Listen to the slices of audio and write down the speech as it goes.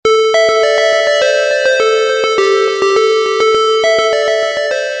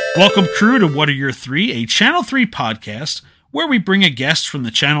Welcome, crew, to What Are Your Three, a Channel 3 podcast where we bring a guest from the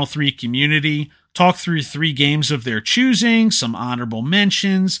Channel 3 community, talk through 3 games of their choosing, some honorable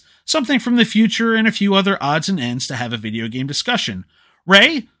mentions, something from the future, and a few other odds and ends to have a video game discussion.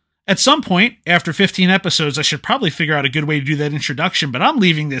 Ray, at some point, after 15 episodes, I should probably figure out a good way to do that introduction, but I'm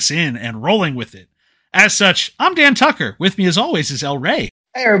leaving this in and rolling with it. As such, I'm Dan Tucker. With me, as always, is El Ray.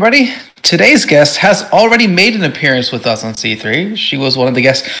 Hey everybody, today's guest has already made an appearance with us on C3. She was one of the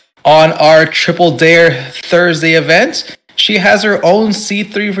guests on our Triple Dare Thursday event. She has her own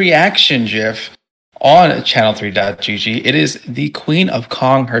C3 reaction GIF on channel3.gg. It is the Queen of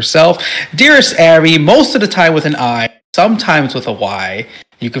Kong herself, Dearest Abby, most of the time with an I, sometimes with a Y.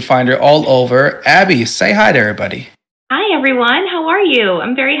 You can find her all over. Abby, say hi to everybody. Hi everyone, how are you?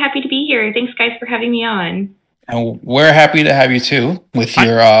 I'm very happy to be here. Thanks guys for having me on. And we're happy to have you too, with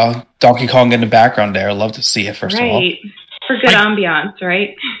your Donkey Kong in the background there. Love to see it, first of all. Right, for good ambiance,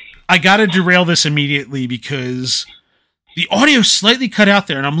 right? I gotta derail this immediately because the audio slightly cut out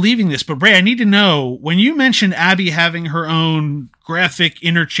there, and I'm leaving this. But Ray, I need to know, when you mentioned Abby having her own graphic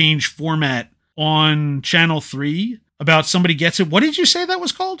interchange format on Channel 3, about somebody gets it, what did you say that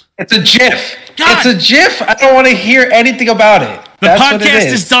was called? It's a GIF. God. It's a GIF. I don't want to hear anything about it. The podcast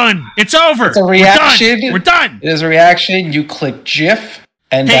is done. It's over. It's a reaction. We're done. It is a reaction. You click GIF,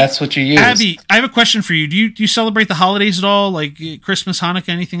 and that's what you use. Abby, I have a question for you. Do you celebrate the holidays at all, like Christmas, Hanukkah,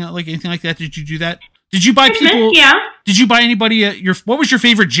 anything like that? Did you do that? Did you buy Christmas, people? Yeah. Did you buy anybody what was your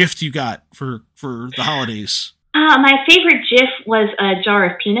favorite gift you got for the holidays? My favorite GIF was a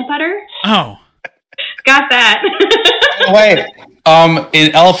jar of peanut butter. Oh. Got that. Wait.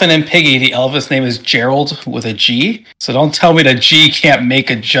 In Elephant and Piggy, the elephant's name is Gerald with a G. So don't tell me that G can't make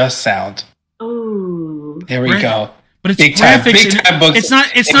a just sound. Ooh. There we go. But it's big graphics. time books. It's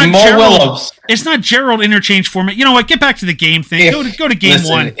not Mo Gerald. Willems. It's not Gerald interchange format. You know what? Get back to the game thing. Go to game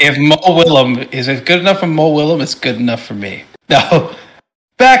one. If Mo Willem is it good enough for Mo Willem, it's good enough for me. Now,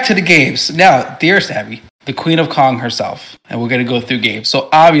 back to the games. Now, Dearest Abby, the Queen of Kong herself, and we're going to go through games. So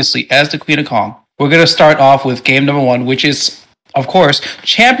obviously, as the Queen of Kong, we're going to start off with game number 1, which is, of course,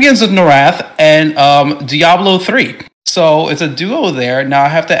 Champions of Norath and Diablo 3. So it's a duo there. Now I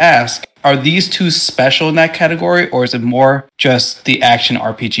have to ask, are these two special in that category, or is it more just the action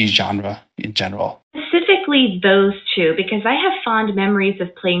RPG genre in general? Specifically those two, because I have fond memories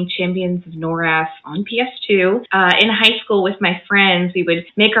of playing Champions of Norath on PS2. In high school with my friends, we would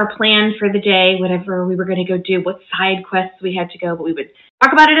make our plan for the day, whatever we were going to go do, what side quests we had to go, but we would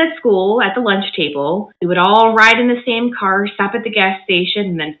talk about it at school, at the lunch table. We would all ride in the same car, stop at the gas station,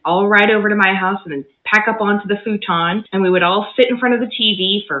 and then all ride over to my house and then pack up onto the futon. And we would all sit in front of the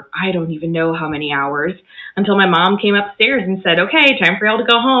TV for I don't even know how many hours until my mom came upstairs and said, okay, time for y'all to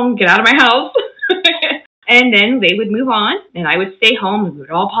go home, get out of my house. And then they would move on, and I would stay home, and we would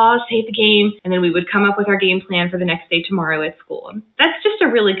all pause, save the game, and then we would come up with our game plan for the next day tomorrow at school. And that's just a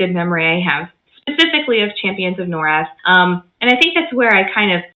really good memory I have, specifically of Champions of Norath. And I think that's where I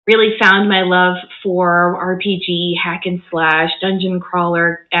kind of really found my love for RPG, hack and slash, dungeon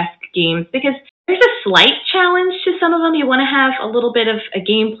crawler-esque games, because there's a slight challenge to some of them. You want to have a little bit of a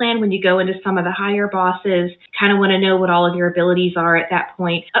game plan when you go into some of the higher bosses, kind of want to know what all of your abilities are at that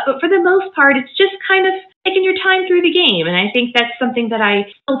point. But for the most part, it's just kind of taking your time through the game. And I think that's something that I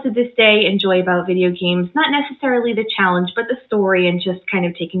still to this day enjoy about video games. Not necessarily the challenge, but the story and just kind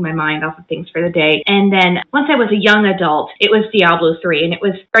of taking my mind off of things for the day. And then once I was a young adult, it was Diablo 3. And it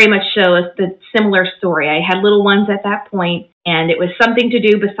was very much so as the similar story. I had little ones at that point, and it was something to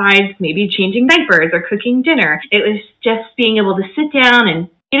do besides maybe changing diapers or cooking dinner. It was just being able to sit down and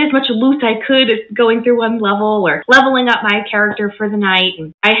get as much loot I could as going through one level or leveling up my character for the night.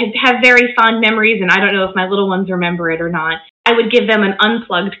 And I have very fond memories, and I don't know if my little ones remember it or not. I would give them an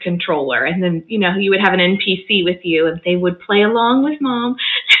unplugged controller, and then, you have an NPC with you, and they would play along with mom.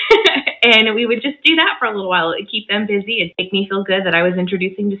 And we would just do that for a little while. It would keep them busy. It'd make me feel good that I was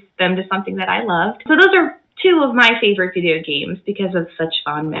introducing them to something that I loved. So those are 2 of my favorite video games because of such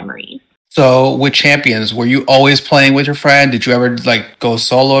fond memories. So with Champions, were you always playing with your friend? Did you ever go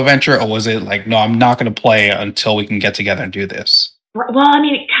solo adventure, or was it like, no, I'm not going to play until we can get together and do this? Well, I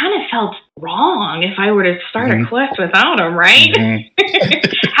mean, it kind of felt wrong if I were to start a quest without them, right?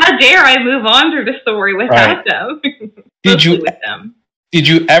 Mm-hmm. How dare I move on through the story without them? Did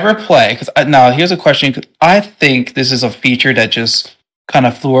you ever play? Because now here's a question. 'Cause I think this is a feature that just kind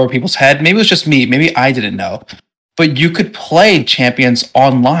of flew over people's head. Maybe it was just me. Maybe I didn't know. but you could play Champions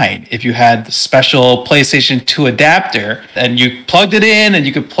online if you had the special PlayStation 2 adapter and you plugged it in and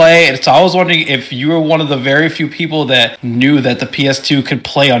you could play. And so I was wondering if you were one of the very few people that knew that the PS2 could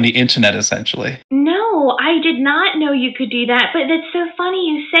play on the internet, essentially. No, I did not know you could do that, but it's so funny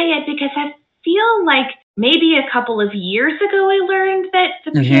you say it because I feel like maybe a couple of years ago I learned that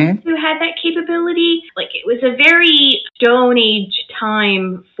the PS2 had that capability. Like, it was a very Stone Age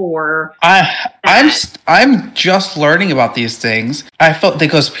time for I'm just learning about these things. I felt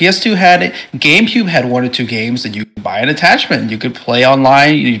because PS2 had it, GameCube had 1 or 2 games that you could buy an attachment. You could play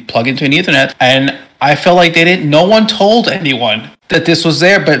online, you plug into an Ethernet, and I felt like no one told anyone that this was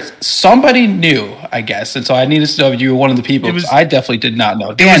there, but somebody knew, I guess. And so I needed to know if you were one of the people. I definitely did not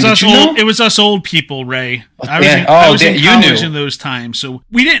know. Dan, did you know? It was us old people, Ray. I was in college in those times. So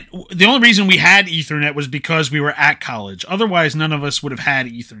we didn't. The only reason we had Ethernet was because we were at college. Otherwise, none of us would have had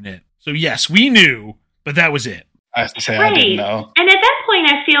Ethernet. So yes, we knew, but that was it. I have to say, I didn't know. And at that point,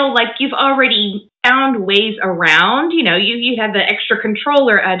 I feel like you've already found ways around. You know, you had the extra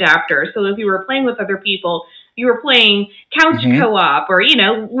controller adapter. So if you were playing with other people, you were playing couch co-op or,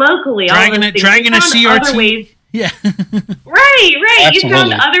 locally. Dragging a CRT. Yeah. Right. Absolutely. You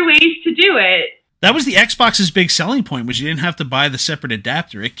found other ways to do it. That was the Xbox's big selling point, was you didn't have to buy the separate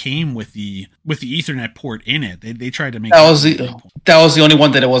adapter. It came with the Ethernet port in it. They tried to make that was the only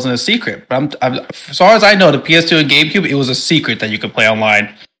one that it wasn't a secret. But as far as I know, the PS2 and GameCube, it was a secret that you could play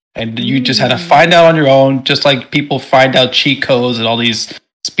online, and you just had to find out on your own, just like people find out cheat codes and all these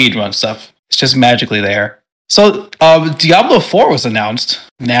speedrun stuff. It's just magically there. So Diablo 4 was announced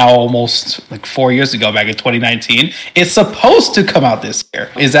now almost like 4 years ago, back in 2019. It's supposed to come out this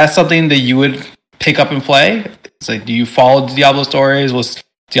year. Is that something that you would pick up and play? It's like, do you follow the Diablo stories? Was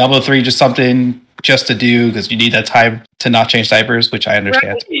Diablo 3 just something just to do because you need that time to not change diapers, which I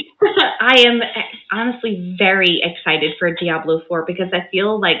understand? Right. I am honestly very excited for Diablo 4 because I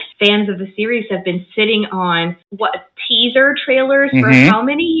feel like fans of the series have been sitting on teaser trailers for how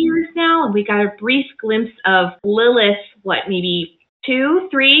many years now? And we got a brief glimpse of Lilith, maybe 2-3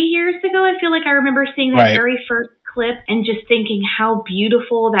 years ago? I feel like I remember seeing that very first clip and just thinking how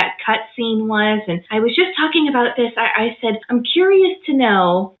beautiful that cutscene was. And I was just talking about this. I said, I'm curious to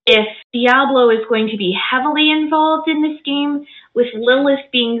know if Diablo is going to be heavily involved in this game, with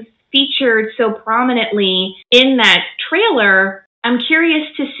Lilith being featured so prominently in that trailer. I'm curious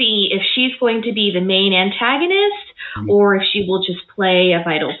to see if she's going to be the main antagonist or if she will just play a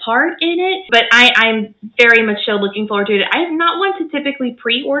vital part in it. But I'm very much so looking forward to it. I'm not one to typically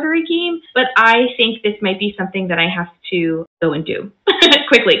pre-order a game, but I think this might be something that I have to go and do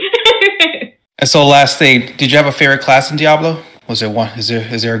quickly. And so last thing, did you have a favorite class in Diablo? Was there one? Is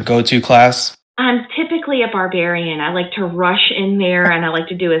there a go-to class? I'm typically a barbarian. I like to rush in there and I like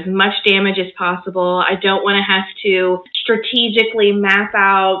to do as much damage as possible. I don't want to have to strategically map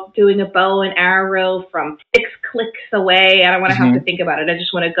out doing a bow and arrow from 6 clicks away. I don't want to have to think about it. I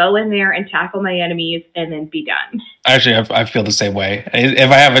just want to go in there and tackle my enemies and then be done. Actually, I feel the same way. If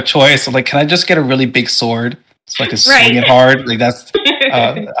I have a choice, I'm like, can I just get a really big sword so I can swing it hard? Like that's,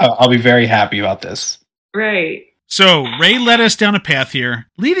 I'll be very happy about this. Right. So, Ray led us down a path here,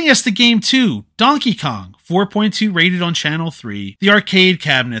 leading us to Game 2, Donkey Kong, 4.2 rated on Channel 3, the arcade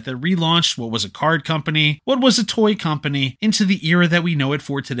cabinet that relaunched what was a card company, what was a toy company, into the era that we know it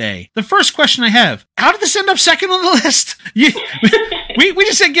for today. The first question I have, how did this end up second on the list? We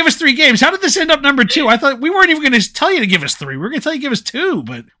just said give us 3 games. How did this end up number 2? I thought we weren't even going to tell you to give us 3. We were going to tell you to give us 2,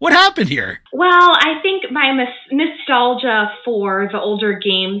 but what happened here? Well, I think my nostalgia for the older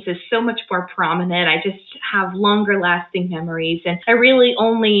games is so much more prominent. I just have longer lasting memories, and I really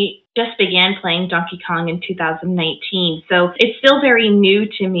only just began playing Donkey Kong in 2019, so it's still very new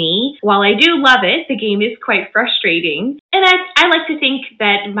to me. While I do love it, the game is quite frustrating, and I like to think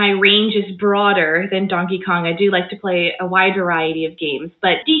that my range is broader than Donkey Kong. I do like to play a wide variety of games,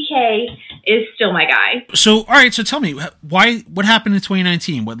 but DK is still my guy. So, all right, so tell me, what happened in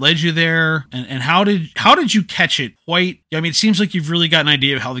 2019? What led you there, and how did you catch it? I mean, it seems like you've really got an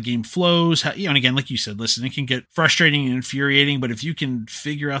idea of how the game flows. And again, like you said, listen, it can get frustrating and infuriating, but if you can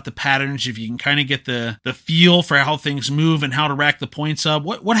figure out the patterns, if you can kind of get the feel for how things move and how to rack the points up,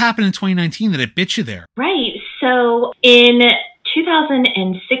 what happened in 2019 that it bit you there? Right. So in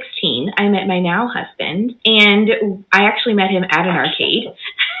 2016, I met my now husband, and I actually met him at an arcade.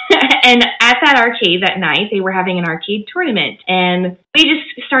 And at that arcade that night, they were having an arcade tournament, and we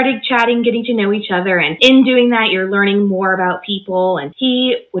just started chatting, getting to know each other. And in doing that, you're learning more about people. And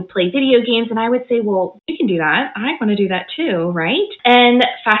he would play video games, and I would say, well, you can do that. I want to do that too, right? And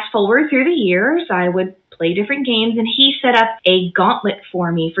fast forward through the years, I would play different games, and he set up a gauntlet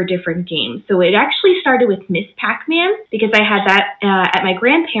for me for different games. So it actually started with Miss Pac-Man, because I had that at my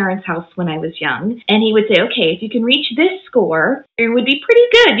grandparents' house when I was young, and he would say, okay, if you can reach this score, it would be pretty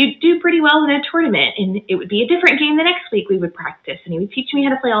good. You'd do pretty well in a tournament, and it would be a different game the next week we would practice, and he would teach me how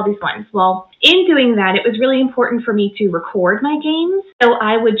to play all these ones. Well, in doing that, it was really important for me to record my games, so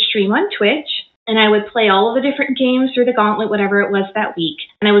I would stream on Twitch, and I would play all of the different games through the gauntlet, whatever it was that week.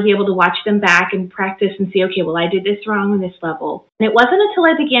 And I would be able to watch them back and practice and see, okay, well, I did this wrong on this level. And it wasn't until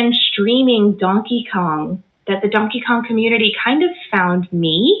I began streaming Donkey Kong that the Donkey Kong community kind of found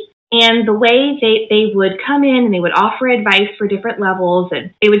me. And the way they would come in and they would offer advice for different levels,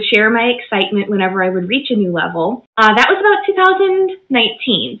 and they would share my excitement whenever I would reach a new level. That was about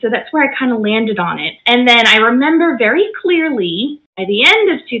 2019. So that's where I kind of landed on it. And then I remember very clearly, by the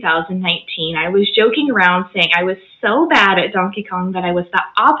end of 2019, I was joking around saying I was so bad at Donkey Kong that I was the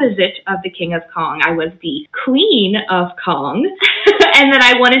opposite of the King of Kong. I was the Queen of Kong. And then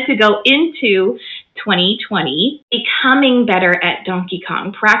I wanted to go into 2020 becoming better at Donkey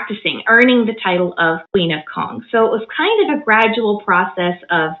Kong, practicing, earning the title of Queen of Kong. So it was kind of a gradual process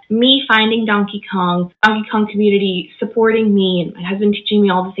of me finding Donkey Kong community supporting me, and my husband teaching me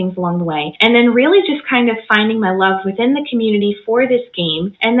all the things along the way. And then really just kind of finding my love within the community for this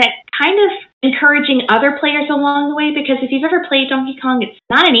game, and that kind of encouraging other players along the way, because if you've ever played Donkey Kong, it's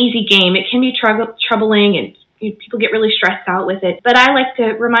not an easy game. It can be troubling, and people get really stressed out with it. But I like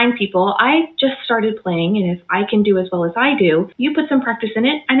to remind people, I just started playing, and if I can do as well as I do, you put some practice in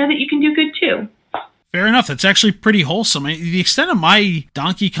it, I know that you can do good too. Fair enough. That's actually pretty wholesome. The extent of my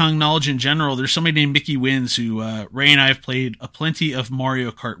Donkey Kong knowledge in general, there's somebody named Mickey Wins who Ray and I have played a plenty of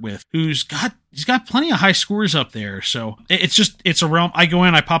Mario Kart with, he's got plenty of high scores up there. So it's a realm. I go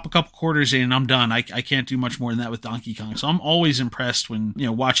in, I pop a couple quarters in, and I'm done. I can't do much more than that with Donkey Kong. So I'm always impressed when,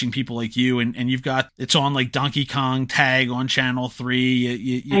 watching people like you, and you've got, it's on like Donkey Kong Tag on Channel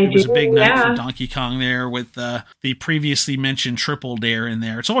 3. It was a big night for Donkey Kong there with the previously mentioned Triple Dare in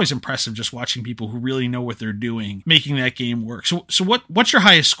there. It's always impressive just watching people who really know what they're doing, making that game work. So what's your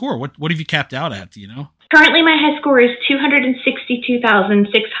highest score? What have you capped out at? Do you know? Currently, my high score is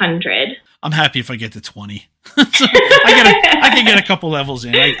 262,600. I'm happy if I get to 20. So I can get a couple levels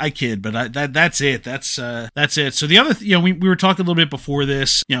in. I kid, but that's it. That's it. So the other, we were talking a little bit before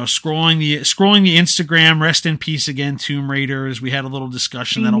this. Scrolling the Instagram. Rest in peace again, Tomb Raiders. We had a little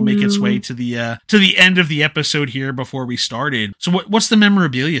discussion that'll make its way to the end of the episode here before we started. So what's the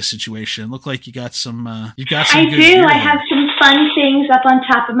memorabilia situation? Look like you got some. You've got some. I do. I have some fun things up on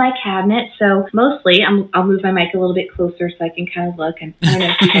top of my cabinet. So mostly, I'll move my mic a little bit closer so I can kind of look, and I don't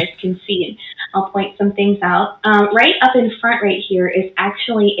know if you guys can see it. I'll point some things out. Right up in front right here is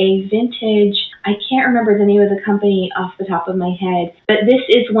actually a vintage, I can't remember the name of the company off the top of my head, but this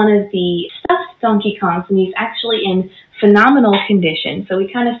is one of the stuffed Donkey Kongs, and he's actually in phenomenal condition. So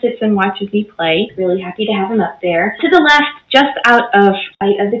he kind of sits and watches me play. Really happy to have him up there. To the left, just out of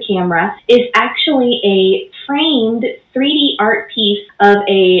sight of the camera, is actually a framed 3D art piece of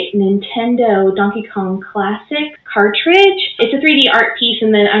a Nintendo Donkey Kong Classic cartridge. It's a 3D art piece,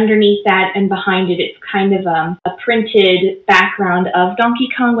 and then underneath that and behind it, it's kind of a printed background of Donkey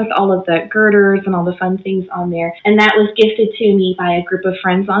Kong with all of the girders and all the fun things on there. And that was gifted to me by a group of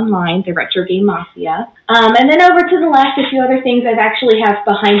friends online, the Retro Game Mafia. And then over to the left, a few other things I actually have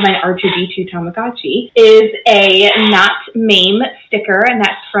behind my R2-D2 Tamagotchi is a Not MAME sticker, and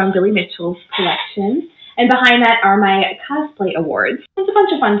that's from Billy Mitchell's collection. And behind that are my cosplay awards. There's a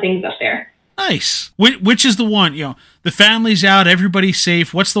bunch of fun things up there. Nice. Which is the one, the family's out, everybody's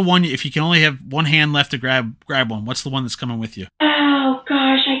safe. What's the one, if you can only have one hand left to grab one, what's the one that's coming with you? Oh,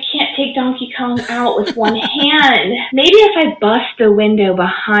 gosh, I can't take Donkey Kong out with one hand. Maybe if I bust the window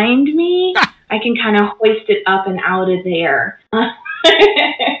behind me, I can kind of hoist it up and out of there.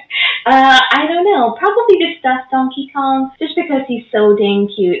 I don't know. Probably the stuffed Donkey Kong, just because he's so dang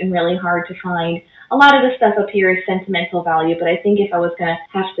cute and really hard to find. A lot of the stuff up here is sentimental value, but I think if I was going to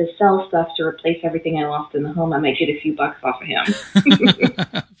have to sell stuff to replace everything I lost in the home, I might get a few bucks off of him.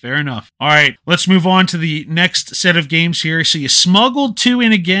 Fair enough. All right, let's move on to the next set of games here. So you smuggled two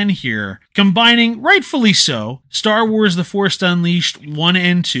in again here, combining, rightfully so, Star Wars The Force Unleashed 1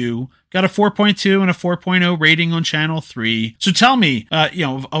 and 2. Got a 4.2 and a 4.0 rating on Channel 3. So tell me,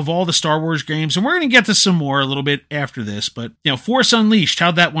 of all the Star Wars games, and we're going to get to some more a little bit after this, but, Force Unleashed,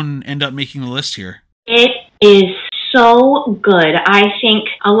 how'd that one end up making the list here? It is so good. I think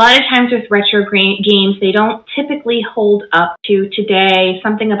a lot of times with retro games, they don't typically hold up to today.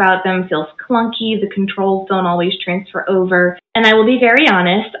 Something about them feels clunky. The controls don't always transfer over. And I will be very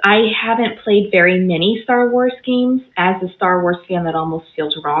honest, I haven't played very many Star Wars games. As a Star Wars fan, that almost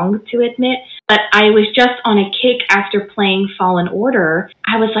feels wrong to admit. But I was just on a kick after playing Fallen Order.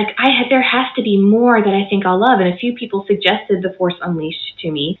 I was like, there has to be more that I think I'll love. And a few people suggested The Force Unleashed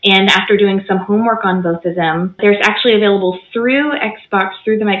to me. And after doing some homework on both of them, there's actually available through Xbox,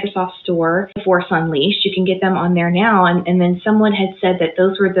 through the Microsoft Store, The Force Unleashed. You can get them on there now. And then someone had said that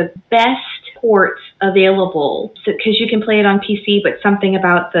those were the best ports available, because you can play it on PC, but something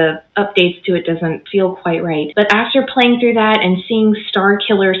about the updates to it doesn't feel quite right. But after playing through that and seeing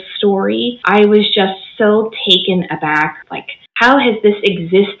Starkiller's story, I was just so taken aback. Like, how has this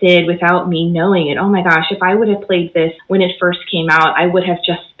existed without me knowing it? Oh my gosh, if I would have played this when it first came out, I would have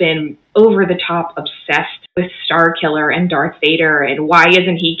just been over the top obsessed with Starkiller and Darth Vader and why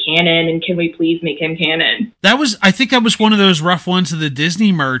isn't he canon and can we please make him canon? I think that was one of those rough ones of the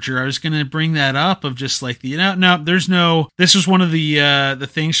Disney merger. I was going to bring that up of just like, this was one of the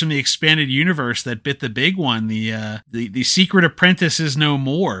things from the expanded universe that bit the big one. The Secret Apprentice is no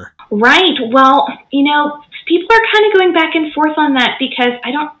more. Right. Well, people are kind of going back and forth on that because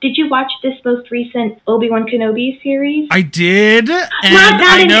did you watch this most recent Obi-Wan Kenobi series? I did. And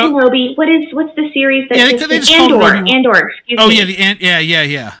not in Kenobi. What's the series that Andor, excuse me.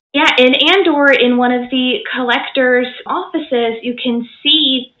 Yeah. Yeah, in Andor, in one of the collector's offices, you can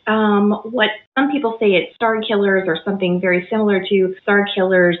see what some people say it's Starkiller's or something very similar to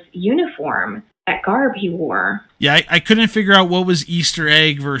Starkiller's uniform. That garb he wore. Yeah, I couldn't figure out what was Easter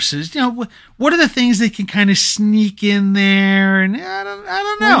egg versus, what are the things they can kind of sneak in there? And I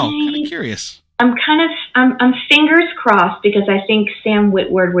don't know. Right. Kind of curious. I'm fingers crossed because I think Sam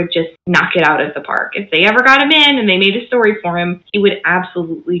Witwer would just knock it out of the park. If they ever got him in and they made a story for him, he would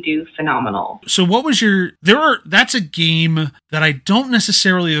absolutely do phenomenal. So what was that's a game that I don't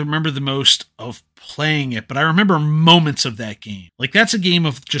necessarily remember the most of playing it, but I remember moments of that game. Like, that's a game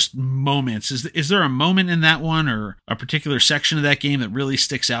of just moments. Is there a moment in that one or a particular section of that game that really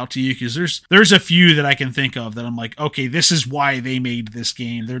sticks out to you? Because there's a few that I can think of that I'm like, okay, this is why they made this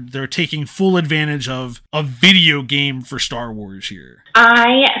game. They're taking full advantage of a video game for Star Wars here.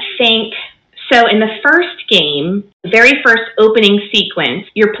 I think so. In the first game, the very first opening sequence,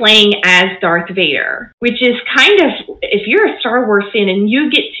 you're playing as Darth Vader, which is kind of, if you're a Star Wars fan and you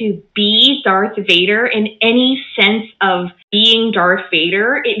get to be Darth Vader in any sense of being Darth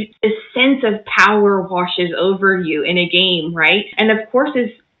Vader, a sense of power washes over you in a game, right? And of course, as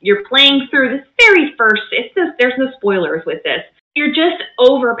you're playing through this very first, there's no spoilers with this. You're just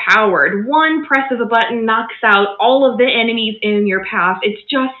overpowered. One press of a button knocks out all of the enemies in your path. It's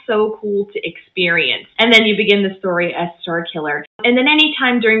just so cool to experience. And then you begin the story as Starkiller. And then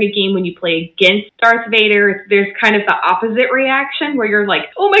anytime during a game when you play against Darth Vader, there's kind of the opposite reaction where you're like,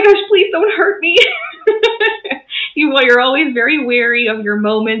 oh my gosh, please don't hurt me. You're always very wary of your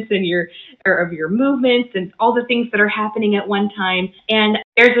moments and of your movements and all the things that are happening at one time. And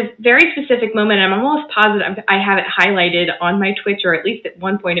there's a very specific moment, and I'm almost positive I have it highlighted on my Twitch, or at least at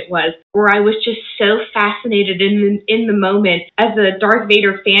one point it was, where I was just so fascinated in the moment as a Darth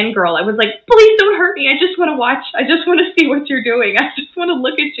Vader fangirl. I was like, please don't hurt me. I just want to watch. I just want to see what you're doing. I just want to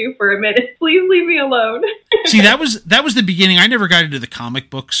look at you for a minute. Please leave me alone. See, that was the beginning. I never got into the comic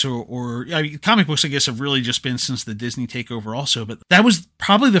books comic books, I guess, have really just been since the Disney takeover also, but that was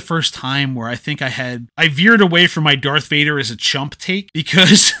probably the first time where I think I veered away from my Darth Vader as a chump take,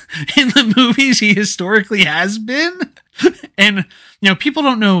 because in the movies he historically has been. And, people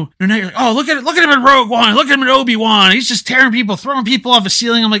don't know. They're not like, oh, look at him in Rogue One. Look at him in Obi-Wan. He's just tearing people, throwing people off a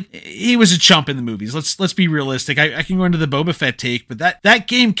ceiling. I'm like, he was a chump in the movies. Let's be realistic. I can go into the Boba Fett take, but that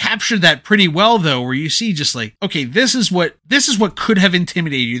game captured that pretty well, though, where you see just like, okay, this is what could have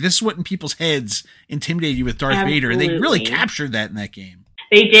intimidated you. This is what in people's heads intimidated you with Darth Vader. And they really captured that in that game.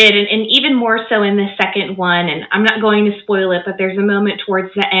 They did, and even more so in the second one, and I'm not going to spoil it, but there's a moment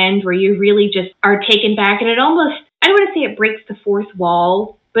towards the end where you really just are taken back, and it almost, I don't want to say it breaks the fourth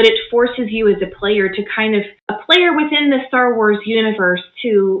wall, but it forces you as a player to a player within the Star Wars universe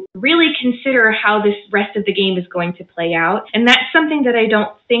to really consider how this rest of the game is going to play out. And that's something that I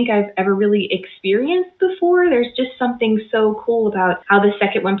don't think I've ever really experienced before. There's just something so cool about how the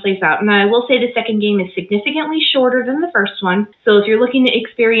second one plays out. And I will say the second game is significantly shorter than the first one. So if you're looking to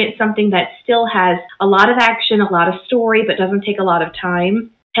experience something that still has a lot of action, a lot of story, but doesn't take a lot of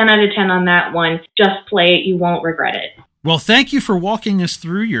time, 10 out of 10 on that one. Just play it. You won't regret it. Well, thank you for walking us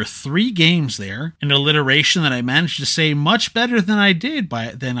through your 3 games there, an alliteration that I managed to say much better than I did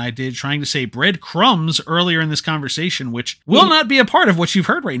trying to say breadcrumbs earlier in this conversation, which will not be a part of what you've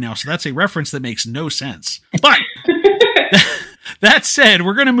heard right now. So that's a reference that makes no sense. But That said,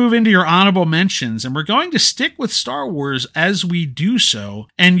 we're going to move into your honorable mentions, and we're going to stick with Star Wars as we do so.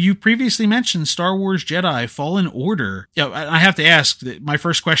 And you previously mentioned Star Wars Jedi Fallen Order. I have to ask, my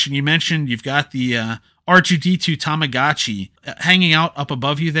first question, you mentioned you've got the R2-D2 Tamagotchi hanging out up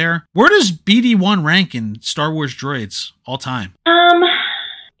above you there. Where does BD-1 rank in Star Wars droids all time?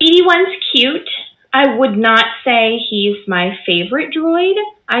 BD-1's cute. I would not say he's my favorite droid.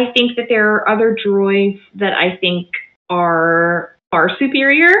 I think that there are other droids that I think are far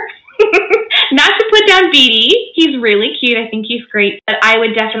superior. Not to put down BD. He's really cute. I think he's great. But I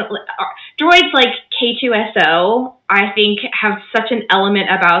would definitely... droids like K2SO, I think, have such an element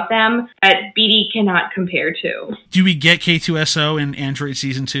about them that BD cannot compare to. Do we get K2SO in Android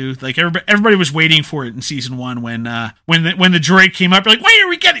Season 2? Like, everybody was waiting for it in Season 1 when the droid came up. You're like, wait, are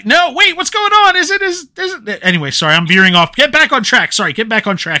we getting... No, wait, what's going on? Is it... Anyway, sorry, I'm veering off. Get back on track. Sorry, get back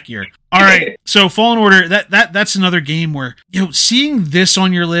on track here. All right, so Fallen Order, that's another game where, seeing this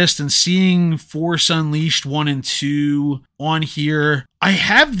on your list and seeing Force Unleashed 1 and 2 on here, I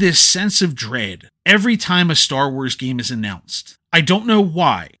have this sense of dread every time a Star Wars game is announced. I don't know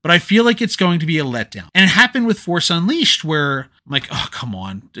why, but I feel like it's going to be a letdown. And it happened with Force Unleashed where I'm like, oh, come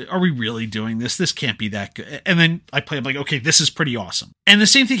on. Are we really doing this? This can't be that good. And then I play, I'm like, okay, this is pretty awesome. And the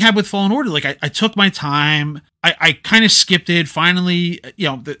same thing happened with Fallen Order. Like, I took my time. I kind of skipped it. Finally,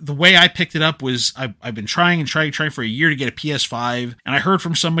 the way I picked it up was I've been trying for a year to get a PS5. And I heard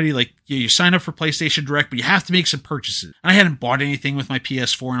from somebody like, you sign up for PlayStation Direct, but you have to make some purchases. And I hadn't bought anything with my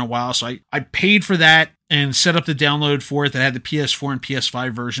PS4 in a while. So I paid for that and set up the download for it that had the PS4 and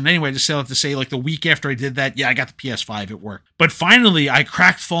PS5 version. Anyway, I just have to say, like, the week after I did that, I got the PS5. It worked. But finally, I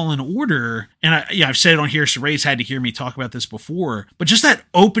cracked Fallen Order, and I've said it on here, so Ray's had to hear me talk about this before, but just that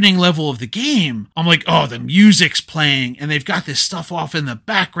opening level of the game, I'm like, oh, the music's playing, and they've got this stuff off in the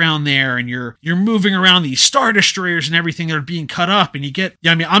background there, and you're moving around these Star Destroyers and everything that are being cut up, and you get,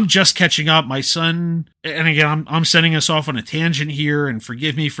 I'm just catching up. My son, and again, I'm sending us off on a tangent here, and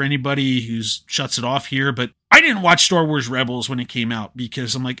forgive me for anybody who's shuts it off here, but I didn't watch Star Wars Rebels when it came out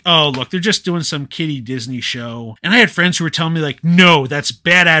because I'm like, oh, look, they're just doing some kiddie Disney show. And I had friends who were telling me like, no, that's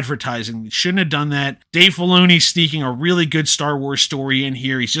bad advertising. They shouldn't have done that. Dave Filoni's sneaking a really good Star Wars story in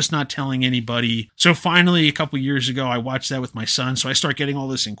here. He's just not telling anybody. So finally, a couple years ago, I watched that with my son. So I start getting all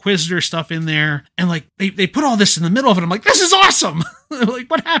this Inquisitor stuff in there. And like, they put all this in the middle of it. I'm like, this is awesome.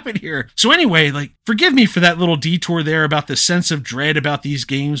 Like, what happened here? So anyway, like, forgive me for that little detour there about the sense of dread about these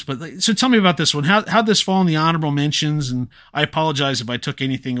games. But like, so tell me about this one. How'd this fall in the honorable mentions? And I apologize if I took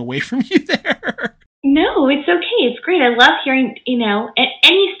anything away from you there. No, it's okay. It's great. I love hearing,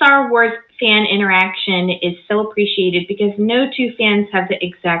 any Star Wars fan interaction is so appreciated because no two fans have the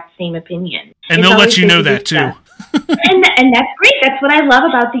exact same opinion. And they'll let you know that too. and that's great. That's what I love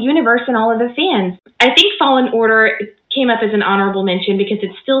about the universe and all of the fans. I think Fallen Order came up as an honorable mention because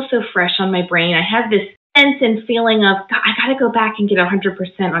it's still so fresh on my brain. I have this sense and feeling of, God, I got to go back and get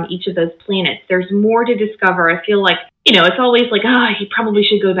 100% on each of those planets. There's more to discover. I feel like, it's always like, you probably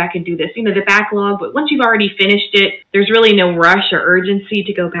should go back and do this, the backlog. But once you've already finished it, there's really no rush or urgency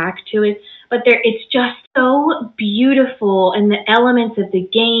to go back to it. But it's just so beautiful, and the elements of the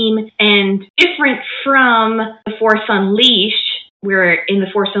game, and different from The Force Unleashed, where in The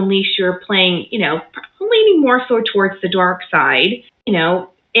Force Unleashed you're playing, leaning more so towards the dark side.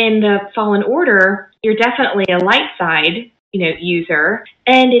 In the Fallen Order, you're definitely a light side, user.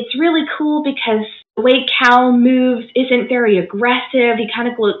 And it's really cool because the way Cal moves isn't very aggressive. He kind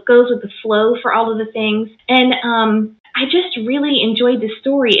of goes with the flow for all of the things. And I just really enjoyed the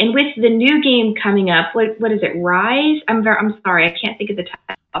story. And with the new game coming up, what is it, Rise? I'm sorry, I can't think of the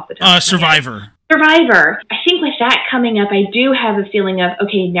title off the top of my head. Survivor. I think with that coming up, I do have a feeling of,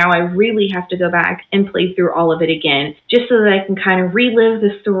 okay, now I really have to go back and play through all of it again, just so that I can kind of relive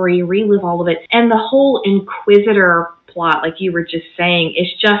the story, relive all of it. And the whole Inquisitor plot, like you were just saying, is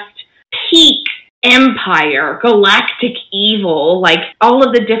just peak Empire, galactic evil, like all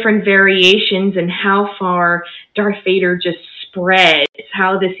of the different variations and how far Darth Vader just spreads,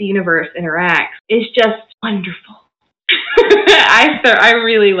 how this universe interacts is just wonderful. I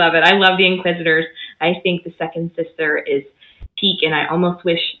really love it. I love the Inquisitors. I think the Second Sister is peak, and I almost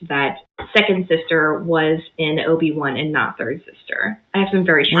wish that Second Sister was in Obi-Wan and not Third Sister. I have some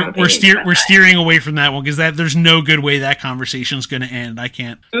very strong opinions. We're steering away from that one because there's no good way that conversation is going to end. I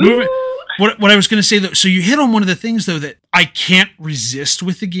can't move it. What I was going to say though, so you hit on one of the things though that I can't resist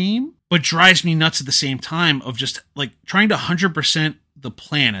with the game, but drives me nuts at the same time of just like trying to 100% the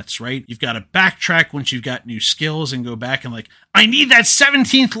planets, right? You've got to backtrack once you've got new skills and go back and like, I need that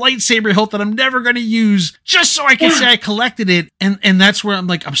 17th lightsaber hilt that I'm never going to use just so I can say I collected it. And that's where I'm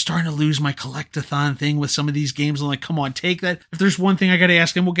like, I'm starting to lose my collectathon thing with some of these games. I'm like, come on, take that. If there's one thing I got to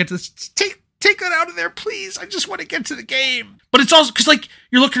ask him, we'll get to this. Take that out of there, please. I just want to get to the game. But it's also because, like,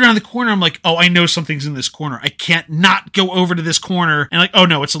 you're looking around the corner. I'm like, oh, I know something's in this corner. I can't not go over to this corner. And like, oh,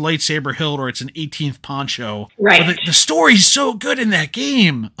 no, it's a lightsaber hilt or it's an 18th poncho. Right. But the story's so good in that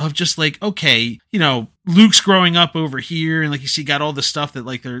game of just like, okay, you know, Luke's growing up over here, and like you see, got all the stuff that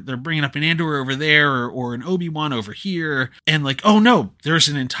like they're bringing up in Andor over there, or an Obi-Wan over here, and like, oh no, there's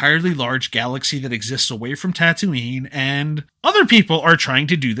an entirely large galaxy that exists away from Tatooine, and other people are trying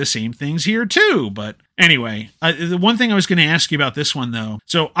to do the same things here too. But anyway, the one thing I was going to ask you about this one though,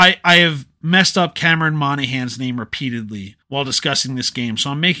 so I have messed up Cameron Monaghan's name repeatedly while discussing this game.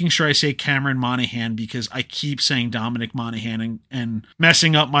 So I'm making sure I say Cameron Monaghan because I keep saying Dominic Monaghan and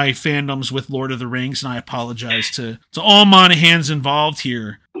messing up my fandoms with Lord of the Rings. And I apologize to all Monaghans involved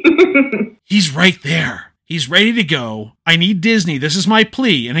here. He's right there. He's ready to go. I need Disney. This is my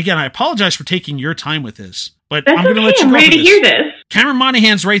plea. And again, I apologize for taking your time with this, but I'm going to let you I'm go. ready to hear this. Cameron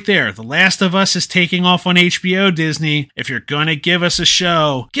Monaghan's right there. The Last of Us is taking off on HBO, Disney. If you're going to give us a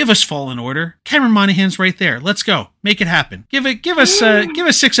show, give us Fallen Order. Cameron Monaghan's right there. Let's go. Make it happen. Give us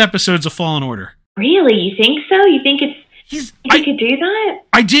 6 episodes of Fallen Order. Really? You think so? You think he could do that?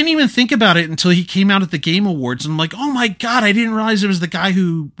 I didn't even think about it until he came out at the Game Awards. And I'm like, oh my God, I didn't realize it was the guy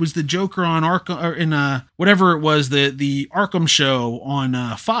who was the Joker on Arkham, or in whatever it was, the Arkham show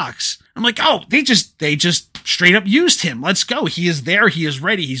on Fox. I'm like, oh, they just straight up used him. Let's go. He is there. He is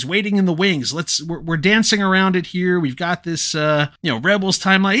ready. He's waiting in the wings. We're dancing around it here. We've got this, Rebels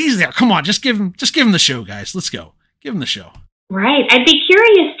timeline. He's there. Come on, just give him the show, guys. Let's go. Give him the show. Right. I'd be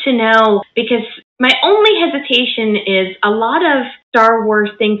curious to know, because my only hesitation is a lot of Star Wars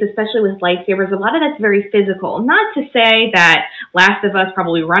things, especially with lightsabers, a lot of that's very physical. Not to say that Last of Us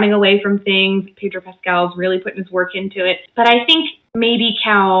probably running away from things, Pedro Pascal's really putting his work into it, but I think maybe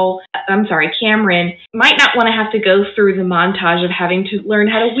Cameron might not want to have to go through the montage of having to learn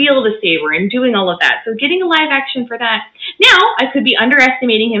how to wield a saber and doing all of that. So getting a live action for that. Now, I could be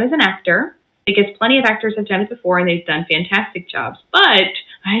underestimating him as an actor, because plenty of actors have done it before and they've done fantastic jobs. But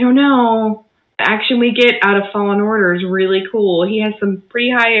I don't know. The action we get out of Fallen Order is really cool. He has some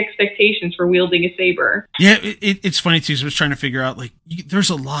pretty high expectations for wielding a saber. Yeah, it's funny too. So I was trying to figure out, like, there's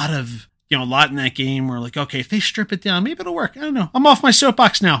a lot in that game where, like, okay, if they strip it down, maybe it'll work. I don't know. I'm off my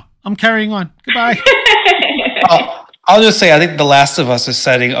soapbox now. I'm carrying on. Goodbye. I'll just say I think The Last of Us is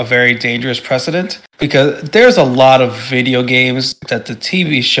setting a very dangerous precedent, because there's a lot of video games that the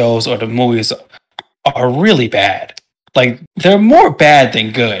TV shows or the movies are really bad. Like, they're more bad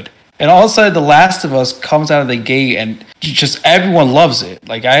than good. And all of a sudden, The Last of Us comes out of the gate and just everyone loves it.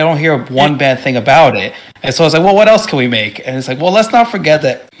 Like, I don't hear one bad thing about it. And so I was like, well, what else can we make? And it's like, well, let's not forget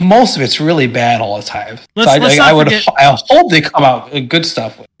that most of it's really bad all the time. I hope they come out with good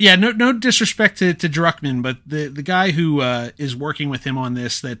stuff. Yeah, no disrespect to Druckmann, but the guy who is working with him on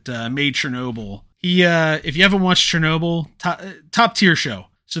this that made Chernobyl, he if you haven't watched Chernobyl, top tier show.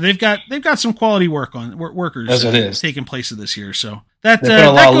 So they've got some quality workers taking place of this year. So that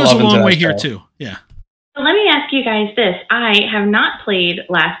goes a long way here too. Yeah. So let me ask you guys this. I have not played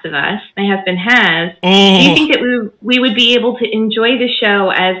Last of Us. My husband has. Oh. Do you think that we would be able to enjoy the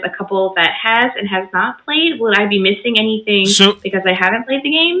show as a couple that has and has not played? Would I be missing anything because I haven't played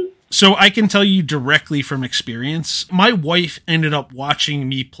the game? So I can tell you directly from experience. My wife ended up watching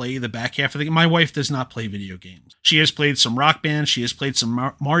me play the back half of the game. My wife does not play video games. She has played some Rock Band. She has played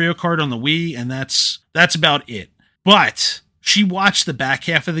some Mario Kart on the Wii, and that's about it. But she watched the back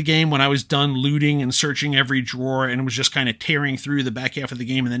half of the game when I was done looting and searching every drawer and was just kind of tearing through the back half of the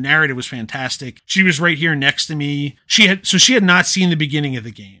game, and the narrative was fantastic. She was right here next to me. She had not seen the beginning of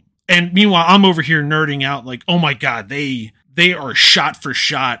the game. And meanwhile, I'm over here nerding out like, oh my God, they are shot for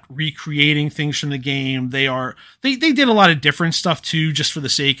shot recreating things from the game. They did a lot of different stuff too, just for the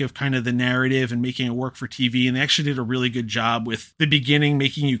sake of kind of the narrative and making it work for TV. And they actually did a really good job with the beginning,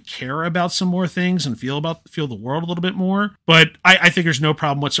 making you care about some more things and feel the world a little bit more. But I think there's no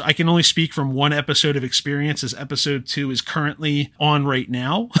problem whatsoever. I can only speak from one episode of experience, as episode 2 is currently on right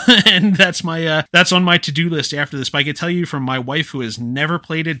now. And that's on my to-do list after this. But I can tell you from my wife, who has never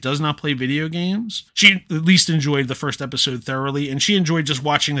played it, does not play video games. She at least enjoyed the first episode thoroughly, and she enjoyed just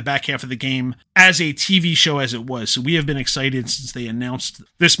watching the back half of the game as a TV show as it was. So we have been excited since they announced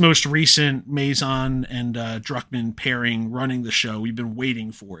this most recent Maison and Druckmann pairing running the show. We've been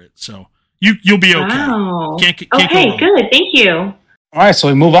waiting for it. So you'll be okay. Wow. Can't okay, good. Thank you. All right, so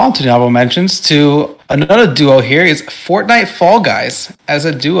we move on to the honorable mentions to another duo here is Fortnite Fall Guys as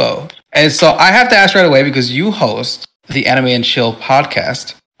a duo. And so I have to ask right away because you host the Anime and Chill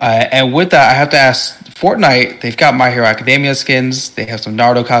podcast. And with that, I have to ask, Fortnite, they've got My Hero Academia skins. They have some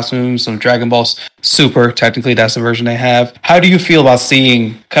Naruto costumes, some Dragon Balls Super. Technically, that's the version they have. How do you feel about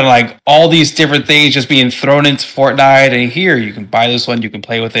seeing kind of like all these different things just being thrown into Fortnite? And here, you can buy this one, you can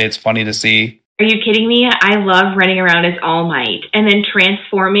play with it. It's funny to see. Are you kidding me? I love running around as All Might and then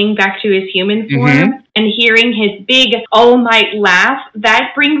transforming back to his human form and hearing his big All Might laugh.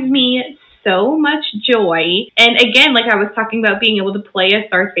 That brings me so much joy. And again, like I was talking about being able to play as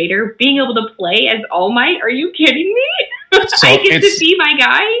Darth Vader, being able to play as All Might. Are you kidding me? So I get to be my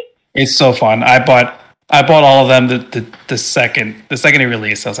guy. It's so fun. I bought all of them the second it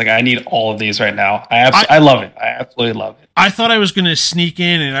released. I was like, I need all of these right now. I love it. I absolutely love it. I thought I was going to sneak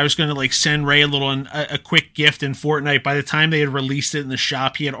in and I was going to like send Ray a quick gift in Fortnite. By the time they had released it in the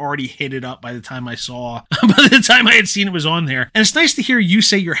shop, he had already hit it up by the time I had seen it was on there. And it's nice to hear you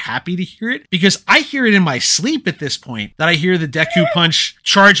say you're happy to hear it, because I hear it in my sleep at this point, that I hear the Deku Punch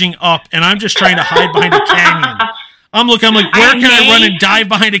charging up and I'm just trying to hide behind a canyon. I'm like, where can I run and dive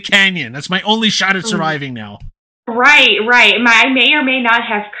behind a canyon? That's my only shot at surviving now. Right. I may or may not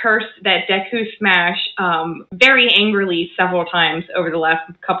have cursed that Deku Smash very angrily several times over the last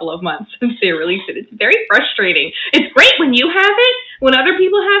couple of months since they released it. It's very frustrating. It's great when you have it. When other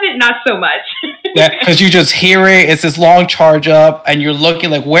people have it, not so much. Yeah, because you just hear it. It's this long charge up, and you're looking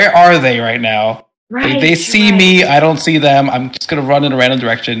like, where are they right now? Right, they see me, I don't see them. I'm just going to run in a random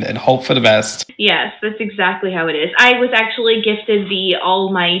direction and hope for the best. Yes, that's exactly how it is. I was actually gifted the All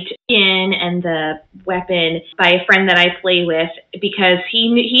Might skin and the weapon by a friend that I play with because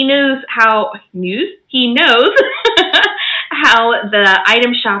he knows how how the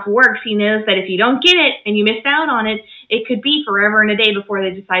item shop works. He knows that if you don't get it and you missed out on it, it could be forever and a day before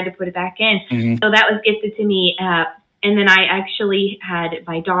they decide to put it back in. Mm-hmm. So that was gifted to me. And then I actually had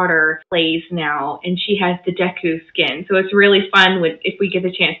my daughter plays now, and she has the Deku skin. So it's really fun if we get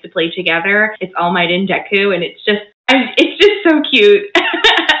the chance to play together. It's All Might and Deku, and it's just so cute.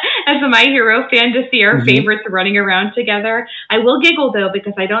 As a My Hero fan, to see our favorites running around together. I will giggle, though,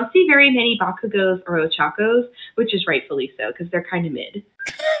 because I don't see very many Bakugos or Ochakos, which is rightfully so, because they're kind of mid.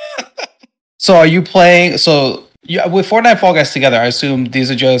 So are you playing... with Fortnite Fall Guys together, I assume these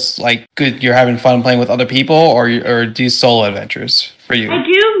are just like good. You're having fun playing with other people, or these solo adventures for you? I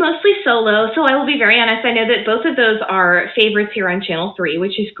do mostly solo, so I will be very honest. I know that both of those are favorites here on Channel 3,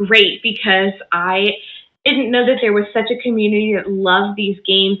 which is great because I didn't know that there was such a community that loved these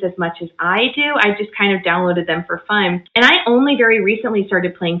games as much as I do. I just kind of downloaded them for fun, and I only very recently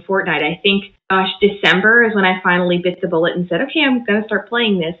started playing Fortnite. I think, December is when I finally bit the bullet and said, okay, I'm going to start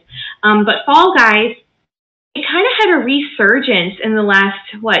playing this. But Fall Guys, it kind of had a resurgence in the last,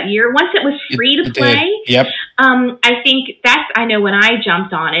 year? Once it was free to play. Yep. I think I know when I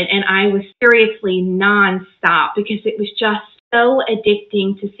jumped on it, and I was seriously nonstop because it was just so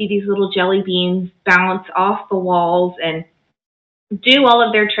addicting to see these little jelly beans bounce off the walls and do all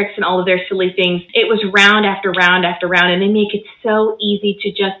of their tricks and all of their silly things. It was round after round after round, and they make it so easy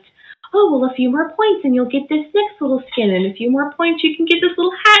to just, a few more points and you'll get this next little skin, and a few more points you can get this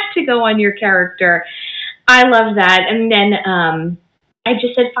little hat to go on your character. I love that. And then I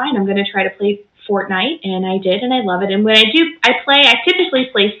just said, fine, I'm going to try to play Fortnite. And I did, and I love it. And when I typically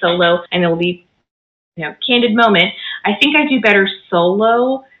play solo, and it'll be, candid moment. I think I do better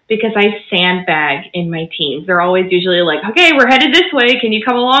solo because I sandbag in my teams. They're always usually like, okay, we're headed this way. Can you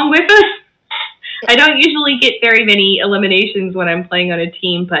come along with us? I don't usually get very many eliminations when I'm playing on a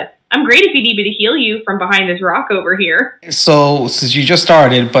team, but I'm great if you need me to heal you from behind this rock over here. So, since you just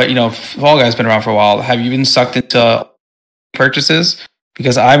started, but Fall Guys been around for a while, have you been sucked into purchases?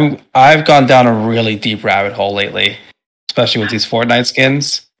 Because I've gone down a really deep rabbit hole lately, especially with these Fortnite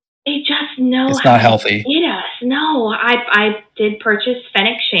skins. They just know it's not healthy. No, I did purchase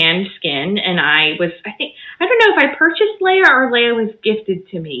Fennec Shand skin, and I don't know if I purchased Leia or Leia was gifted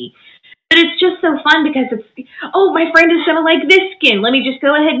to me. But it's just so fun because my friend is going to like this skin. Let me just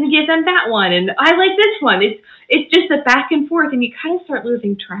go ahead and give them that one. And I like this one. It's just a back and forth, and you kind of start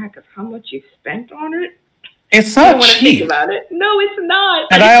losing track of how much you've spent on it. It's not cheap. I don't want to think about it. No, it's not.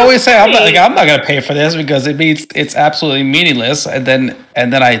 And I always say, I'm not going to pay for this because it means it's absolutely meaningless. And then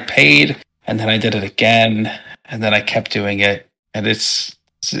I paid, and then I did it again, and then I kept doing it. And it's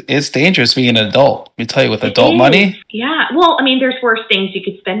dangerous being an adult. Let me tell you, with adult money. Yeah. Well, I mean, there's worse things you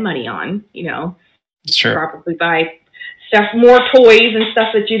could spend money on, Sure. Probably buy more toys and stuff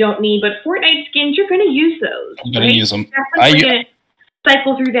that you don't need. But Fortnite skins, you're going to use those. I'm going to use them. Definitely going to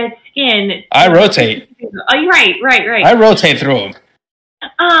cycle through that skin. I rotate. Oh, right. I rotate through them.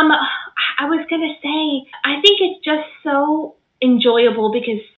 I I was going to say, I think it's just so enjoyable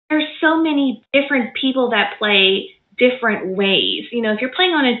because there's so many different people that play different ways. You know, if you're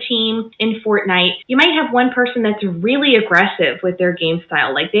playing on a team in Fortnite, you might have one person that's really aggressive with their game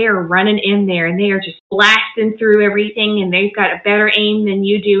style. Like they are running in there and they are just blasting through everything and they've got a better aim than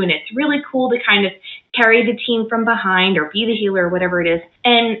you do. And it's really cool to kind of carry the team from behind or be the healer or whatever it is.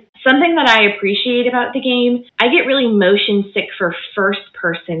 And something that I appreciate about the game, I get really motion sick for first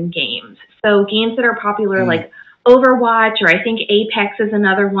person games. So games that are popular like Overwatch, or I think Apex is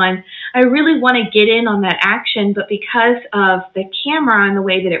another one. I really want to get in on that action, but because of the camera and the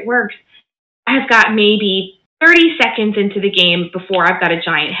way that it works, I've got maybe 30 seconds into the game before I've got a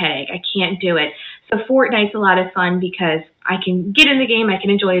giant headache. I can't do it. So Fortnite's a lot of fun because I can get in the game, I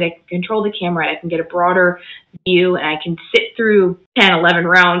can enjoy it, I can control the camera, I can get a broader view, and I can sit through 10, 11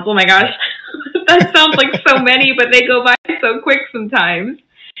 rounds. Oh my gosh, that sounds like so many, but they go by so quick sometimes.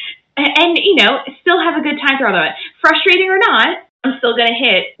 And, you know, still have a good time throughout it. Frustrating or not, I'm still going to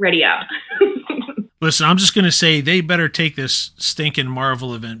hit ready up. Listen, I'm just going to say they better take this stinking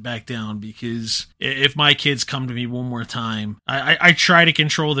Marvel event back down, because if my kids come to me one more time, I try to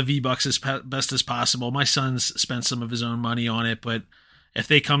control the V-Bucks as best as possible. My son's spent some of his own money on it, but if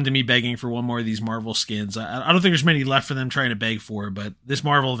they come to me begging for one more of these Marvel skins, I don't think there's many left for them trying to beg for, but this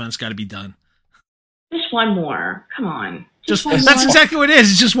Marvel event's got to be done. Just one more. Come on. That's exactly what it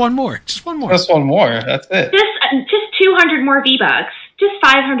is. It's just one more. Just one more. Just one more. That's it. Just 200 more V-Bucks. Just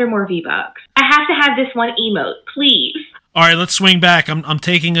 500 more V-Bucks. I have to have this one emote, please. All right, let's swing back. I'm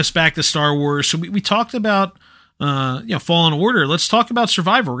taking us back to Star Wars. So we talked about Fallen Order. Let's talk about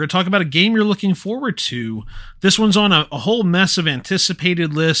Survivor. We're going to talk about a game you're looking forward to. This one's on a whole mess of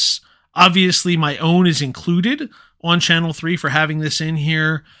anticipated lists. Obviously, my own is included on Channel 3 for having this in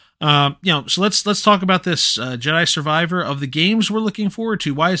here. So let's talk about this Jedi Survivor. Of the games we're looking forward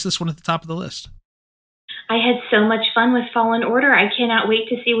to, why is this one at the top of the list? I had so much fun with Fallen Order. I cannot wait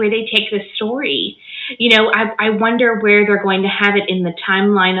to see where they take this story. You know, I wonder where they're going to have it in the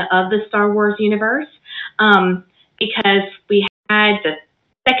timeline of the Star Wars universe, because we had the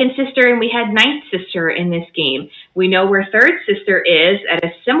second sister and we had ninth sister in this game. We know where third sister is at a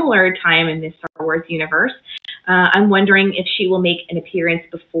similar time in this Star Wars universe. I'm wondering if she will make an appearance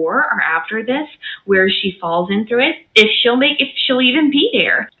before or after this, where she falls in through it, if she'll even be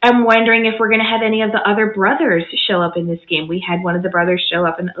there. I'm wondering if we're going to have any of the other brothers show up in this game. We had one of the brothers show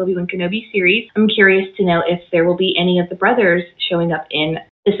up in the Obi-Wan Kenobi series. I'm curious to know if there will be any of the brothers showing up in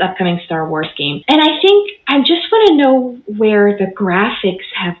this upcoming Star Wars game. And I think I just want to know where the graphics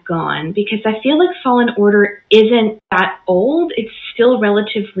have gone, because I feel like Fallen Order isn't that old. It's still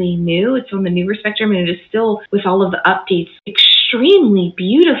relatively new. It's on the newer spectrum, and it is still, with all of the updates, extremely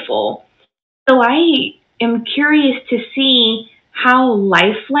beautiful. So I am curious to see how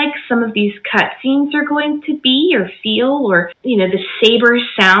lifelike some of these cutscenes are going to be or feel, or, you know, the saber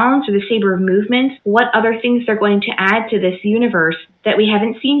sounds or the saber movements, what other things they're going to add to this universe that we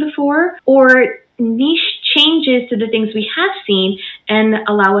haven't seen before, or niche changes to the things we have seen and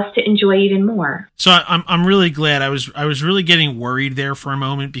allow us to enjoy even more. So I'm really glad. I was really getting worried there for a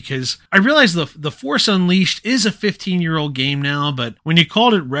moment, because I realized the Force Unleashed is a 15-year-old game now, but when you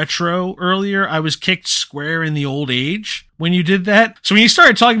called it retro earlier, I was kicked square in the old age when you did that. So when you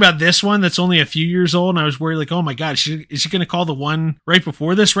started talking about this one that's only a few years old, and I was worried, like, oh my God, is she going to call the one right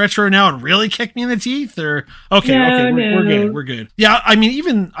before this retro now and really kick me in the teeth? Or we're good. Yeah, I mean,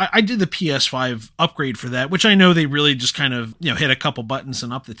 even I did the PS5 upgrade for that, which I know they really just kind of, hit a couple buttons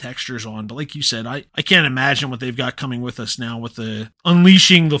and up the textures on. But like you said, I can't imagine what they've got coming with us now with the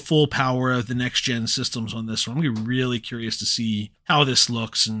unleashing the full power of the next gen systems on this one. I'm going to be really curious to see how this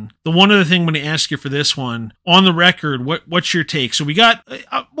looks. And the one other thing I'm going to ask you for this one, on the record, what's your take? So we got,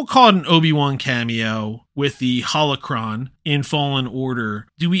 we'll call it an Obi-Wan cameo with the holocron in Fallen Order.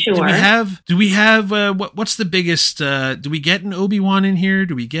 Do we have what's the biggest, do we get an Obi-Wan in here?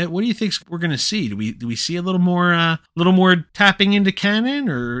 What do you think we're going to see? Do we see a little more tapping into canon,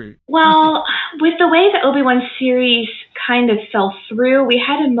 or? Well, with the way the Obi-Wan series kind of fell through, we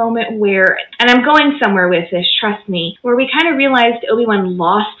had a moment where, and I'm going somewhere with this, trust me, where we kind of realized Obi-Wan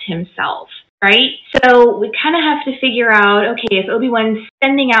lost himself, right? So we kind of have to figure out, okay, if Obi-Wan's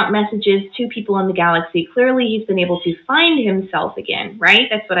sending out messages to people in the galaxy, clearly he's been able to find himself again, right?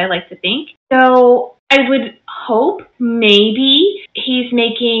 That's what I like to think. So I would hope maybe he's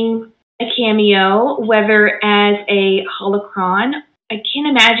making a cameo, whether as a holocron. I can't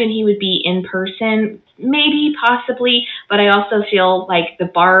imagine he would be in person, maybe, possibly, but I also feel like the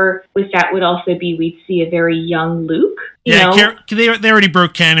bar with that would also be we'd see a very young Luke. They already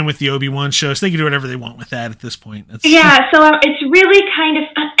broke canon with the Obi-Wan show, so they can do whatever they want with that at this point. So it's really kind of,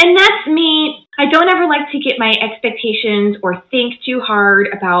 and And that's me. I don't ever like to get my expectations or think too hard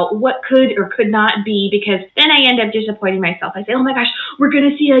about what could or could not be, because then I end up disappointing myself. I say, oh my gosh, we're going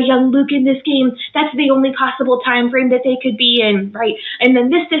to see a young Luke in this game. That's the only possible time frame that they could be in, right? And then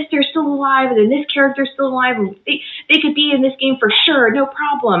this sister's still alive, and then this character's still alive, and they could be in this game for sure, no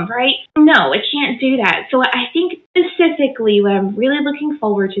problem, right? No, I can't do that. So I think specifically what I'm really looking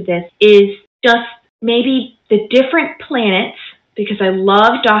forward to this is just maybe the different planets, because I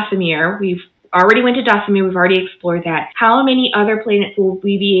love Dathomir. We've already went to Dathomir. We've already explored that. How many other planets will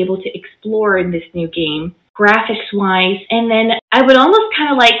we be able to explore in this new game, graphics-wise? And then I would almost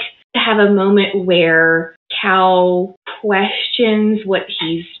kind of like to have a moment where Cal questions what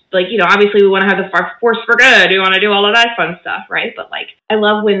he's, like, you know, obviously we want to have the force for good. We want to do all of that fun stuff, right? But, like, I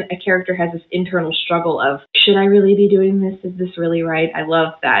love when a character has this internal struggle of, should I really be doing this? Is this really right? I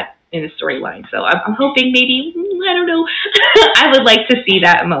love that in a storyline. So I'm hoping maybe, I don't know, I would like to see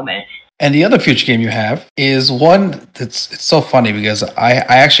that moment. And the other future game you have is one that's, it's so funny because I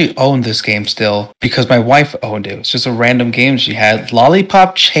actually own this game still because my wife owned it. It's just a random game she had.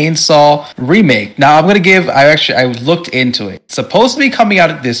 Lollipop Chainsaw Remake. Now I looked into it. It's supposed to be coming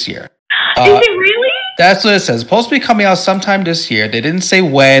out this year. Is it really? That's what it says. It's supposed to be coming out sometime this year. They didn't say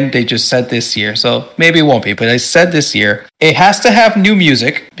when, they just said this year. So maybe it won't be, but they said this year. It has to have new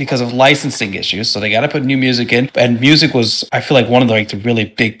music because of licensing issues. So they got to put new music in. And music was, I feel like, one of the really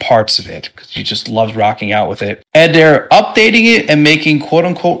big parts of it because you just loved rocking out with it. And they're updating it and making quote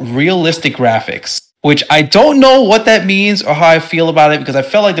unquote realistic graphics, which I don't know what that means or how I feel about it, because I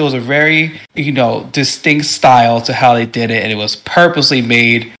felt like there was a very, distinct style to how they did it, and it was purposely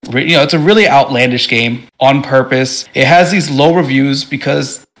made. It's a really outlandish game on purpose. It has these low reviews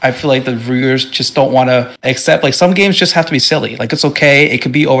because I feel like the reviewers just don't want to accept, like, some games just have to be silly. Like, it's okay, it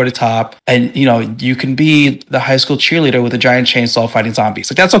can be over the top, and, you can be the high school cheerleader with a giant chainsaw fighting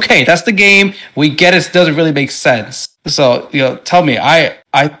zombies. Like, that's okay. That's the game. We get it. It doesn't really make sense. So, tell me,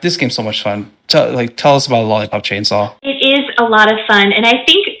 this game's so much fun. Tell us about Lollipop Chainsaw. It is a lot of fun, and I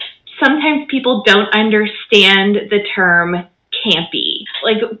think sometimes people don't understand the term campy.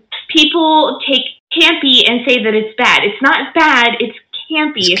 Like, people take campy and say that it's bad. It's not bad, it's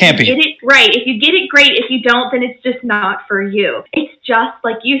campy. It's campy. If you get it right, if you get it, great. If you don't, then it's just not for you. It's just,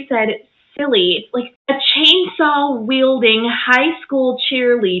 like you said, silly. It's like a chainsaw-wielding high school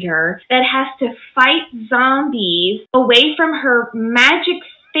cheerleader that has to fight zombies away from her magic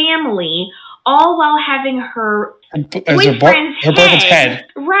family, all while having her boyfriend's head,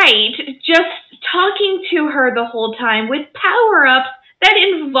 right, just talking to her the whole time with power-ups that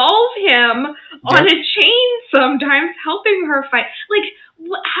involve him on a chain sometimes, helping her fight.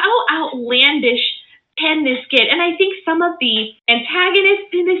 Like, how outlandish can this get? And I think some of the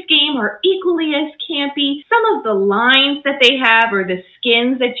antagonists in this game are equally as campy. Some of the lines that they have or the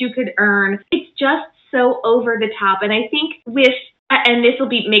skins that you could earn, it's just so over the top. And I think and this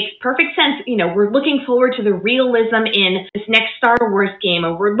makes perfect sense. We're looking forward to the realism in this next Star Wars game,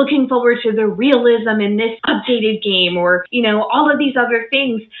 or we're looking forward to the realism in this updated game, or, all of these other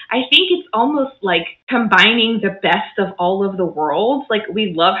things. I think it's almost like combining the best of all of the worlds. Like,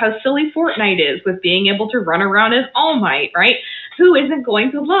 we love how silly Fortnite is with being able to run around as All Might, right? Who isn't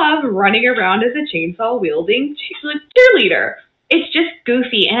going to love running around as a chainsaw-wielding cheerleader? It's just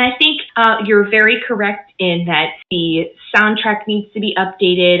goofy, and I think you're very correct in that the soundtrack needs to be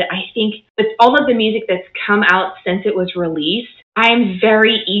updated. I think with all of the music that's come out since it was released, I'm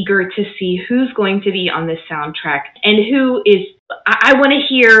very eager to see who's going to be on this soundtrack and who is. I want to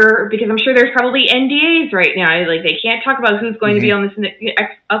hear, because I'm sure there's probably NDAs right now. Like, they can't talk about who's going to be on this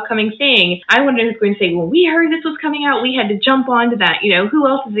upcoming thing. I wonder who's going to say, well, we heard this was coming out. We had to jump onto that. Who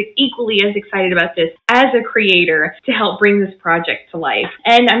else is equally as excited about this as a creator to help bring this project to life?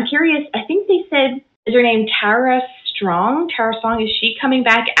 And I'm curious, I think they said, is her name Tara Strong? Tara Strong, is she coming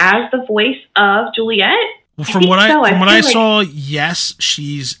back as the voice of Juliet? Well, from what I saw, yes,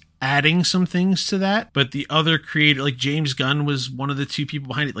 she's adding some things to that, but the other creator, like James Gunn, was one of the two people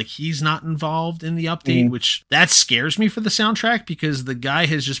behind it. Like, he's not involved in the update, which that scares me for the soundtrack, because the guy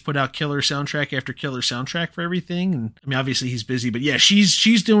has just put out killer soundtrack after killer soundtrack for everything. And I mean, obviously he's busy, but yeah,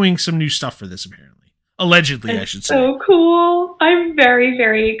 she's doing some new stuff for this, apparently. Allegedly, I should say. So cool. I'm very,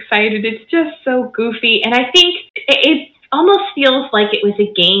 very excited. It's just so goofy. And I think it almost feels like it was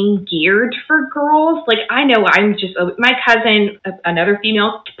a game geared for girls. Like, I know my cousin, another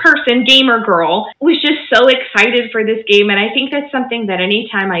female person, gamer girl, was just so excited for this game. And I think that's something that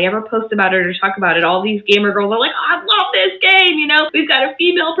anytime I ever post about it or talk about it, all these gamer girls are like, oh, I love this game. We've got a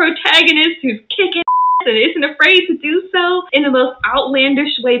female protagonist who's kicking and isn't afraid to do so in the most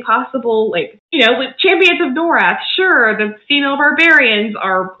outlandish way possible. Like, with Champions of Norath, sure, the female barbarians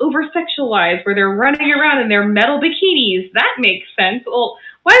are over-sexualized where they're running around in their metal bikinis. That makes sense. Well,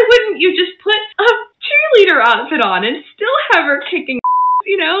 why wouldn't you just put a cheerleader outfit on and still have her kicking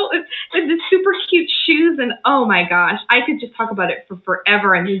with the super cute shoes? And oh my gosh, I could just talk about it for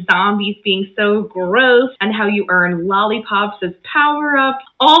forever, and the zombies being so gross and how you earn lollipops as power-ups,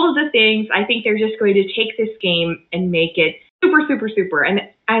 all of the things. I think they're just going to take this game and make it super, super, super. And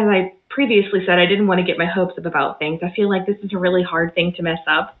as I previously said, I didn't want to get my hopes up about things. I feel like this is a really hard thing to mess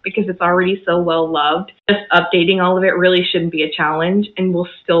up because it's already so well loved. Just updating all of it really shouldn't be a challenge, and we'll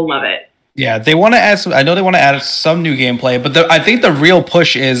still love it. Yeah, they want to add some. I know they want to add some new gameplay, but I think the real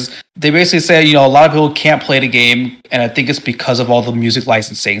push is they basically say, a lot of people can't play the game, and I think it's because of all the music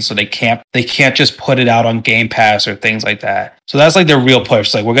licensing, so they can't just put it out on Game Pass or things like that. So that's like their real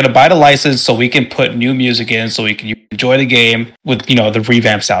push. Like, we're gonna buy the license so we can put new music in, so we can enjoy the game with the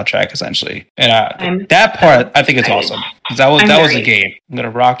revamped soundtrack essentially. And that part I think is awesome. That was the game. I'm gonna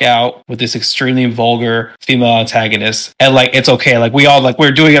rock out with this extremely vulgar female antagonist, and it's okay.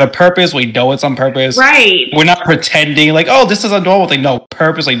 We're doing it on purpose. We know it's on purpose. Right. We're not pretending oh, this is a normal thing. No,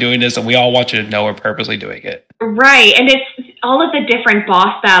 purposely doing this, and we all want you to know we're purposely doing it. Right, and it's all of the different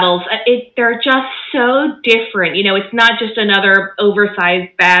boss battles. They're just so different. It's not just another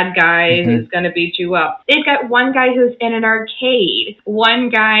oversized bad guy who's going to beat you up. They've got one guy who's in an arcade, one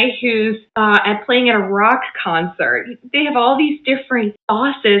guy who's playing at a rock concert. They have all these different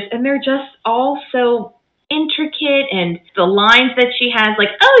bosses, and they're just all so intricate. And the lines that she has,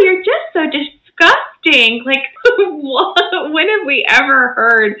 oh, you're just so disgusting. When have we ever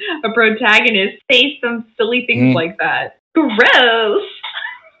heard a protagonist say some silly things like that? Gross.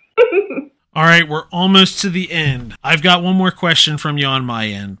 All right, we're almost to the end. I've got one more question from you on my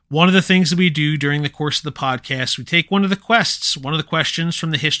end. One of the things that we do during the course of the podcast, we take one of the questions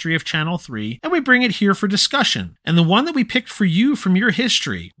from the history of Channel 3, and we bring it here for discussion. And the one that we picked for you from your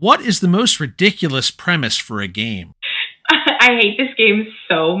history, what is the most ridiculous premise for a game? I hate this game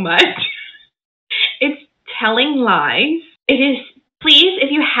so much. It's Telling Lies. It is, please,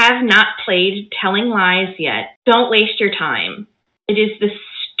 if you have not played Telling Lies yet, don't waste your time. It is the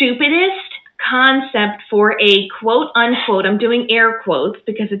stupidest concept for a quote-unquote, I'm doing air quotes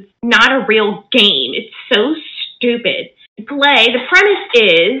because it's not a real game. It's so stupid. The premise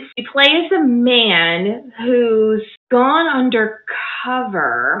is you play as a man who's gone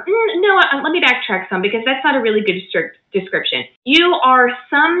undercover. No, let me backtrack some because that's not a really good description. You are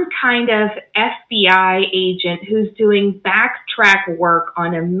some kind of FBI agent who's doing backtrack work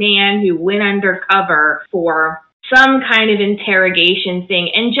on a man who went undercover for some kind of interrogation thing.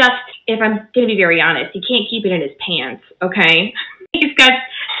 And just, if I'm going to be very honest, he can't keep it in his pants, okay? He's got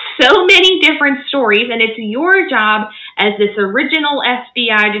so many different stories, and it's your job as this original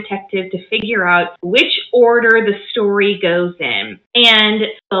FBI detective to figure out which order the story goes in. And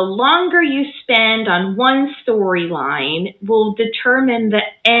the longer you spend on one storyline will determine the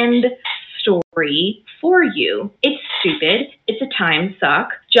end story for you. It's stupid. It's a time suck.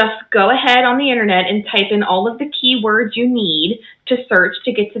 Just go ahead on the internet and type in all of the keywords you need to search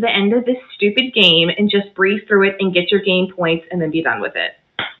to get to the end of this stupid game and just breeze through it and get your game points and then be done with it.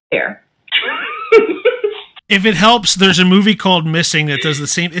 There. If it helps, there's a movie called Missing that does the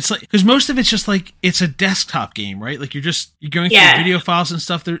same. It's because most of it's just it's a desktop game, right? You're going through video files and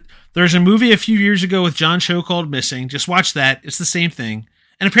stuff. There's a movie a few years ago with John Cho called Missing. Just watch that. It's the same thing.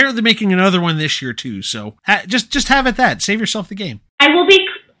 And apparently they're making another one this year too. So just have it that. Save yourself the game. I will be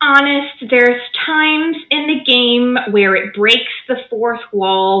honest. There's times in the game where it breaks the fourth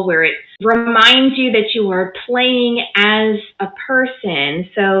wall, where it reminds you that you are playing as a person.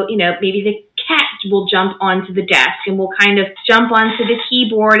 So, maybe the cat will jump onto the desk and will kind of jump onto the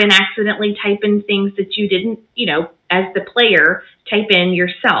keyboard and accidentally type in things that you didn't, as the player, type in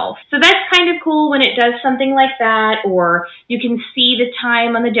yourself. So that's kind of cool when it does something like that, or you can see the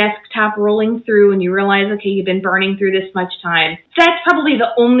time on the desktop rolling through and you realize, okay, you've been burning through this much time. That's probably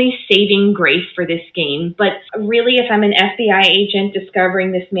the only saving grace for this game. But really, if I'm an FBI agent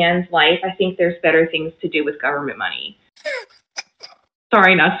discovering this man's life, I think there's better things to do with government money.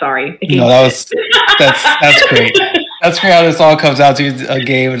 Sorry, not sorry. No, that's great. That's great how this all comes out to a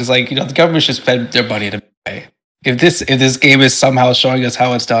game. And it's the government should spend their money to pay. If this game is somehow showing us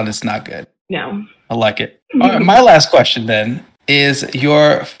how it's done, it's not good. No. I like it. All right, my last question then is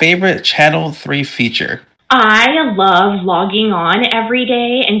your favorite Channel 3 feature. I love logging on every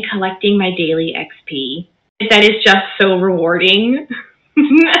day and collecting my daily XP. That is just so rewarding.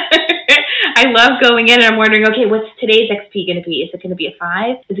 I love going in and I'm wondering, okay, what's today's XP going to be? Is it going to be a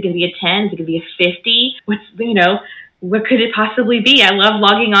 5? Is it going to be a 10? Is it going to be a 50? What could it possibly be? I love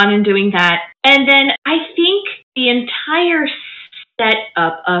logging on and doing that. And then I think the entire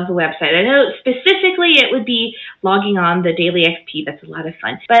setup of the website, I know specifically it would be logging on the daily XP. That's a lot of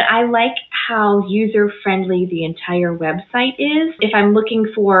fun. But I like how user-friendly the entire website is. If I'm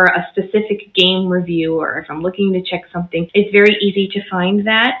looking for a specific game review or if I'm looking to check something, it's very easy to find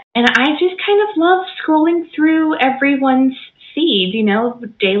that. And I just kind of love scrolling through everyone's feed,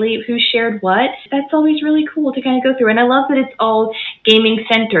 daily, who shared what. That's always really cool to kind of go through. And I love that it's all gaming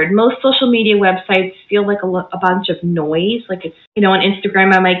centered. Most social media websites feel like a bunch of noise. Like it's, on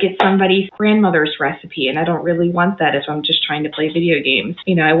Instagram, I might get somebody's grandmother's recipe, and I don't really want that if I'm just trying to play video games.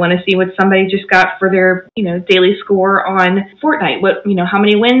 I want to see what somebody just got for their, daily score on Fortnite, how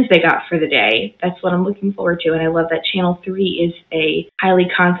many wins they got for the day. That's what I'm looking forward to. And I love that Channel 3 is a highly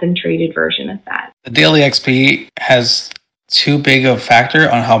concentrated version of that. The daily XP has too big of a factor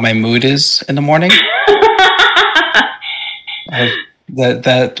on how my mood is in the morning.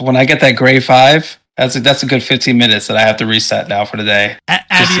 That when I get that grade 5, that's a good 15 minutes that I have to reset now for the day.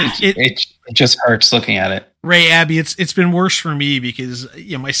 Abby, it just hurts looking at it. Ray, Abby, it's been worse for me because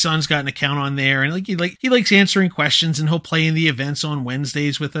my son's got an account on there, and he likes answering questions, and he'll play in the events on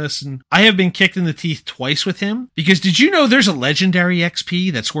Wednesdays with us. And I have been kicked in the teeth twice with him because did you know there's a legendary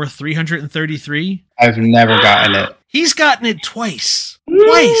XP that's worth 333? I've never gotten it. He's gotten it twice.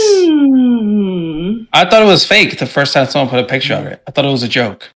 I thought it was fake the first time someone put a picture of it. I thought it was a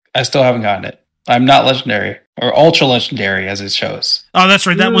joke. I still haven't gotten it. I'm not legendary or ultra legendary as it shows. Oh, that's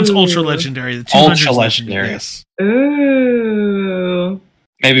right. That one's ultra legendary. The 200 ultra legendary. Yes. Ooh.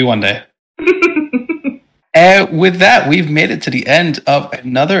 Maybe one day. And with that, we've made it to the end of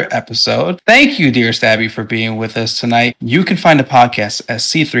another episode. Thank you, Dear Stabby, for being with us tonight. You can find the podcast at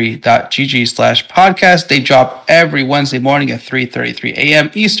c3.gg/podcast. They drop every Wednesday morning at 3:33 a.m.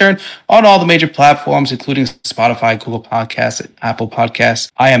 Eastern on all the major platforms, including Spotify, Google Podcasts, and Apple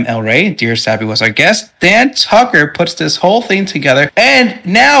Podcasts. I am El Rey. Dear Stabby was our guest. Dan Tucker puts this whole thing together, and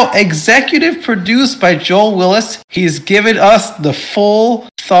now executive produced by Joel Willis. He's given us the full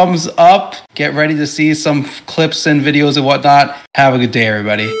thumbs up. Get ready to see some clips and videos and whatnot. Have a good day,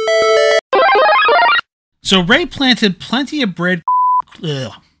 everybody. So Ray planted plenty of breadcrumbs.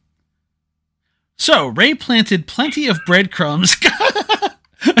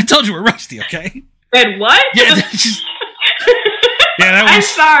 I told you we're rusty, okay? Bread what? Yeah, that I'm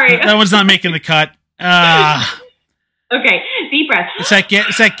sorry. That one's not making the cut. Okay, deep breath. It's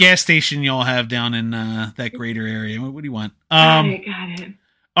that gas station y'all have down in that greater area. What do you want? Got it.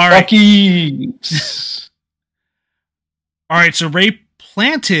 All right. Lucky. All right, so Ray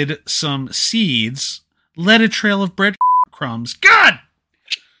planted some seeds, led a trail of breadcrumbs. God!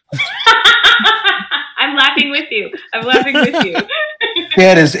 I'm laughing with you.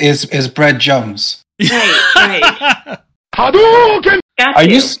 Yeah, it is bread jums. Right. Hadouken! Are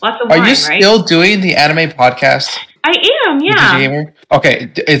you wine, still doing the anime podcast? I am, yeah. Gamer?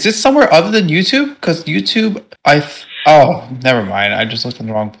 Okay, is it somewhere other than YouTube? Because YouTube, never mind. I just looked in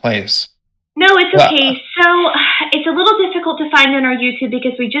the wrong place. No, it's okay. So it's a little difficult to find on our YouTube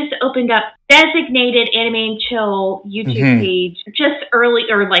because we just opened up designated Anime and Chill YouTube page just early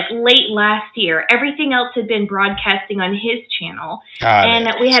or like late last year. Everything else had been broadcasting on his channel.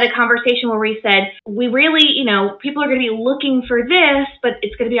 We had a conversation where we said, we really, people are going to be looking for this, but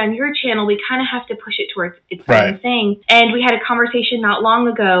it's going to be on your channel. We kind of have to push it towards its own thing. And we had a conversation not long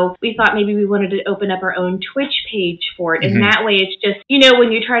ago. We thought maybe we wanted to open up our own Twitch page for it. And that way it's just,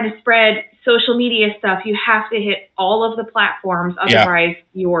 when you try to spread social media stuff, you have to hit all of the platforms. Otherwise,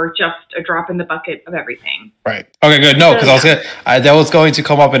 you're just a drop in the bucket of everything. Right. Okay, good. No, because that was going to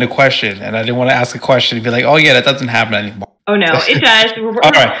come up in a question, and I didn't want to ask a question and be like, oh, yeah, that doesn't happen anymore. Oh, no, it does. We're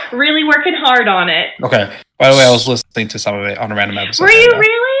really working hard on it. Okay. By the way, I was listening to some of it on a random episode. Were you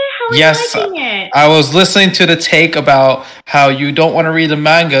really? How were you liking it? I was listening to the take about how you don't want to read the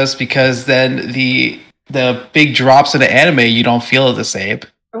mangas because then the big drops in the anime, you don't feel it the same.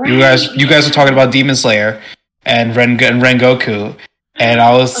 Right. You guys were talking about Demon Slayer and Rengoku, and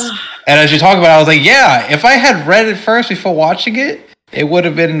and as you talk about it, I was like, yeah, if I had read it first before watching it, it would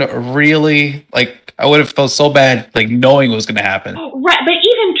have been really I would have felt so bad knowing what was going to happen. Right, but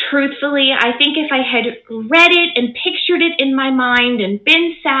even truthfully, I think if I had read it and pictured it in my mind and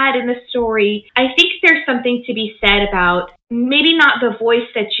been sad in the story, I think there's something to be said about maybe not the voice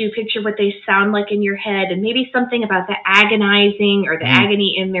that you picture what they sound like in your head, and maybe something about the agonizing or the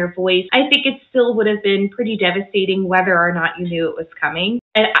agony in their voice. I think it still would have been pretty devastating whether or not you knew it was coming.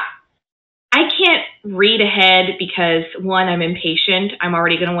 And I can't read ahead because, one, I'm impatient. I'm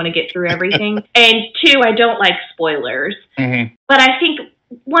already going to want to get through everything. And two, I don't like spoilers. Mm-hmm. But I think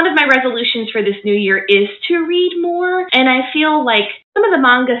one of my resolutions for this new year is to read more. And I feel like some of the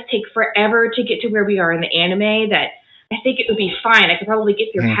mangas take forever to get to where we are in the anime that I think it would be fine. I could probably get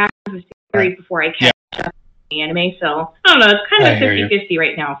through half of the series before I catch up the anime. So I don't know. It's kind of 50-50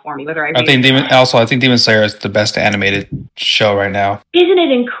 right now for me, whether I think Demon Slayer is the best animated show right now. Isn't it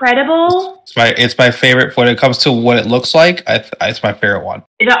incredible? It's my favorite when it comes to what it looks like. It's my favorite one.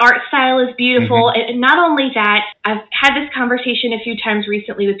 The art style is beautiful. And not only that, I've had this conversation a few times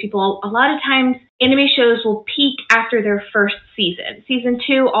recently with people. A lot of times anime shows will peak after their first season. Season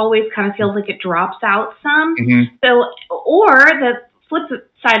 2 always kind of feels like it drops out some. So, or the flip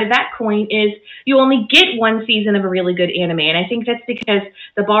side of that coin is you only get one season of a really good anime. And I think that's because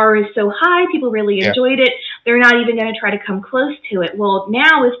the bar is so high, people really enjoyed it. They're not even going to try to come close to it. Well,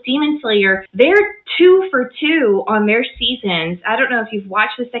 now with Demon Slayer, they're 2 for 2 on their seasons. I don't know if you've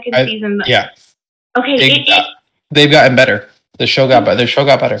watched the second season. Yeah. Okay. They've gotten better. The show got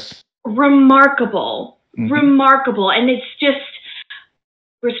better. Remarkable. Remarkable. And it's just,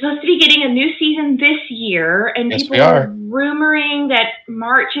 we're supposed to be getting a new season this year, and people are rumoring that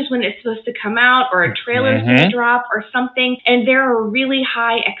March is when it's supposed to come out, or a trailer is going to drop, or something. And there are really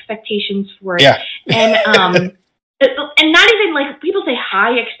high expectations for it. Yeah. And and not even like people say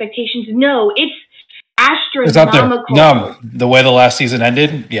high expectations. No, it's astronomical. It's up there. The way the last season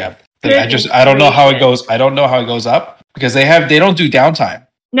ended, I don't know how it goes. I don't know how it goes up because they don't do downtime.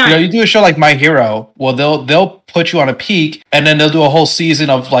 No. You do a show like My Hero, well, they'll put you on a peak, and then they'll do a whole season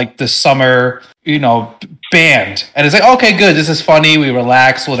of like the summer, band, and it's like, okay, good, this is funny, we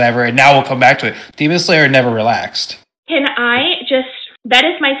relax, whatever, and now we'll come back to it. Demon Slayer never relaxed. Can I just? That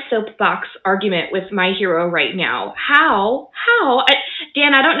is my soapbox argument with My Hero right now. How?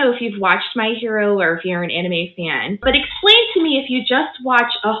 Dan, I don't know if you've watched My Hero or if you're an anime fan, but explain to me if you just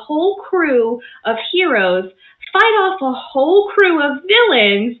watch a whole crew of heroes fight off a whole crew of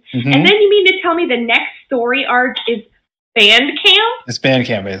villains, and then you mean to tell me the next story arc is band camp? It's band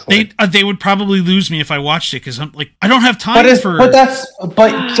camp, basically. They would probably lose me if I watched it because I'm like, I don't have time for. But that's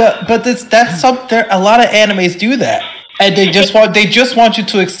something. A lot of animes do that, and they just want you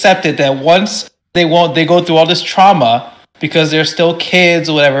to accept it that once they go through all this trauma because they're still kids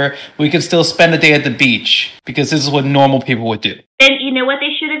or whatever, we can still spend a day at the beach because this is what normal people would do. And you know what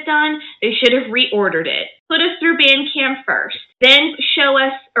they should have done? They should have reordered it. Put us through band camp first, then show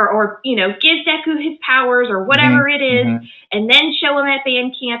us, or give Deku his powers or whatever it is, and then show him at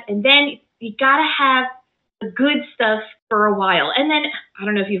band camp, and then you gotta have the good stuff for a while. And then, I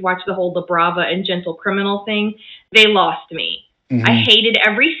don't know if you've watched the whole The Brava and Gentle Criminal thing. They lost me. I hated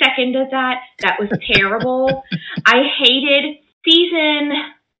every second of that. That was terrible. I hated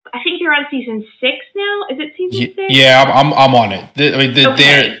I think you're on season 6 now. Is it season 6? Yeah, I'm on it.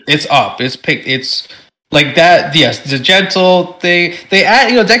 It's up. It's picked. It's like that. Yes, the gentle. They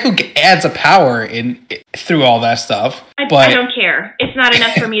add. Deku adds a power through all that stuff. I don't care. It's not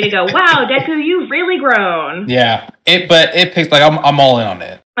enough for me to go, wow, Deku, you've really grown. Yeah. It picks like I'm all in on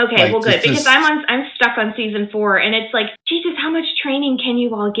it. Okay, well, good, because I'm stuck on season 4, and it's like, Jesus, how much training can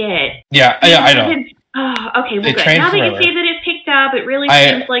you all get? Yeah, I know. Oh, okay, well, good. Now that you say that it picked up, it really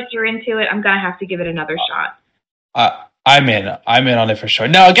seems like you're into it. I'm gonna have to give it another shot. I'm in on it for sure.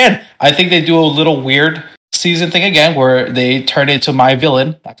 Now, again, I think they do a little weird season thing again, where they turn it to My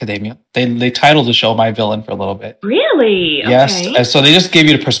Villain Academia. They titled the show My Villain for a little bit. Really? Yes. Okay. And so they just gave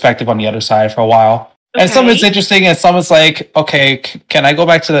you the perspective on the other side for a while. And some is interesting, and some is like, okay, can I go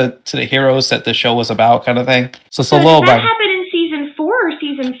back to the heroes that the show was about, kind of thing. So it's a little. That happened in season 4 or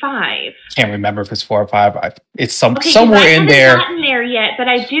season 5? Can't remember if it's 4 or 5. It's somewhere in I there. haven't gotten there yet, but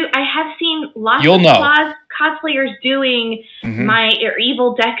I have seen lots of cosplayers doing or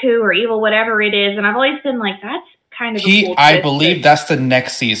evil Deku or evil whatever it is, and I've always been like, that's kind of a cool I believe that's the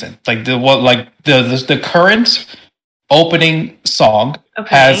next season. Like the current opening song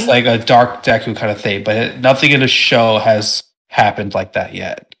has like a dark Deku kind of thing, but nothing in the show has happened like that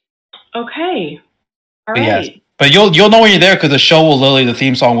yet. Okay. All right. Yes. But you'll know when you're there because the show will the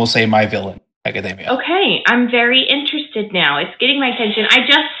theme song will say My Villain Academia. Okay. I'm very interested now. It's getting my attention. I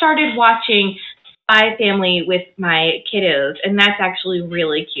just started watching Spy Family with my kiddos, and that's actually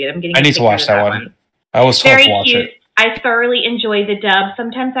really cute. I need to watch that one. I was told to watch it. I thoroughly enjoy the dub.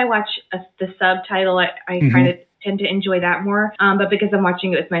 Sometimes I watch the subtitle. I kind of tend to enjoy that more. But because I'm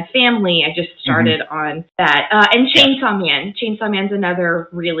watching it with my family, I just started on that. And Chainsaw Man. Chainsaw Man's another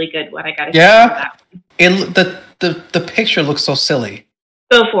really good one. I gotta say that. The picture looks so silly.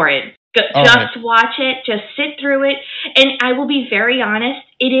 Go for it. Just watch it. Just sit through it. And I will be very honest,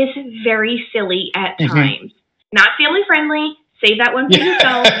 it is very silly at times. Not family friendly. Save that one for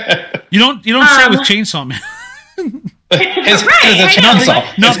yourself. You don't say it with Chainsaw Man. It's a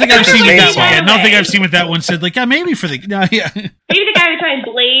chainsaw. Nothing I've seen with that one. Yeah, nothing I've seen with that one said like, maybe for the maybe the guy who's trying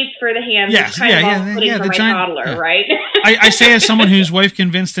blades for the hands. Yes, for my toddler, right? I say as someone whose wife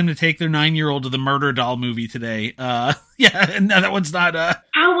convinced him to take their 9-year-old to the Murder Doll movie today. No, that one's not.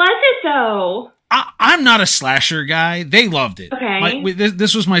 How was it though? I'm not a slasher guy. They loved it. Okay.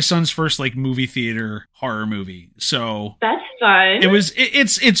 This was my son's first like movie theater horror movie, so that's fun.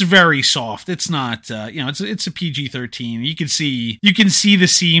 It's very soft. It's not it's a PG-13. You can see the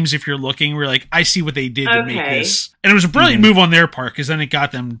seams if you're looking. We're like, I see what they did to make this, and it was a brilliant move on their part because then it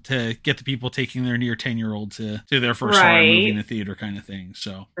got them to get the people taking their near 10-year-old to their first horror movie in the theater kind of thing.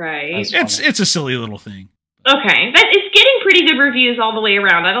 So it's a silly little thing. Okay, it's getting pretty good reviews all the way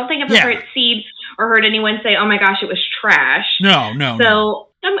around. I don't think I've ever seen or heard anyone say, "Oh my gosh, it was trash." No. So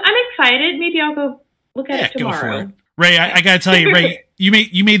I'm excited. Maybe I'll go look at it tomorrow. Go for it. Ray, I gotta tell you, Ray, you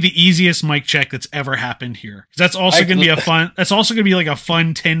made the easiest mic check that's ever happened here. That's also gonna be a fun. That's also gonna be like a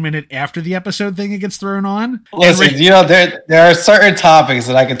fun 10-minute after the episode thing that gets thrown on. Listen, there are certain topics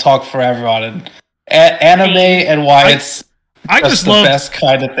that I can talk forever on, and anime and why it's. I just love the best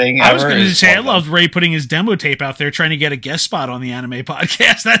kind of thing ever. I was going to say, I loved Ray putting his demo tape out there trying to get a guest spot on the anime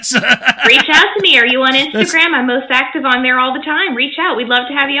podcast. That's reach out to me. Are you on Instagram? I'm most active on there all the time. Reach out. We'd love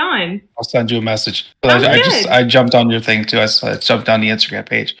to have you on. I'll send you a message. I jumped on your thing too. I jumped on the Instagram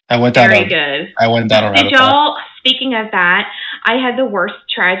page. I went down. Very good. I went down around. Did y'all? Speaking of that, I had the worst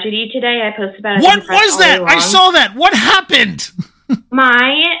tragedy today. I posted about it. What was that? I saw that. What happened?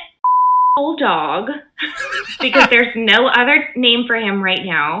 My old dog, because there's no other name for him right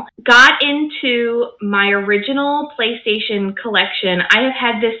now, got into my original PlayStation collection. I have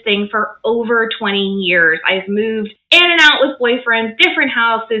had this thing for over 20 years. I've moved in and out with boyfriends, different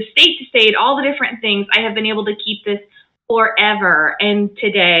houses, state to state, all the different things. I have been able to keep this forever. And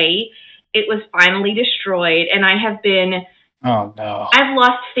today it was finally destroyed. And I have been... Oh, no. I've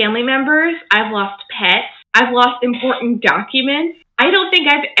lost family members. I've lost pets. I've lost important documents. I don't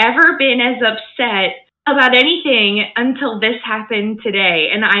think I've ever been as upset about anything until this happened today,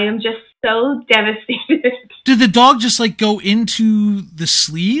 and I am just so devastated. Did the dog just like go into the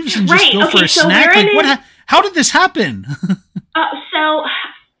sleeves and just go for a snack? Like, how did this happen? So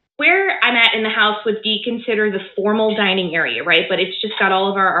where I'm at in the house would be considered the formal dining area, right? But it's just got all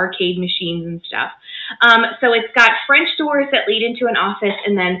of our arcade machines and stuff. So it's got French doors that lead into an office,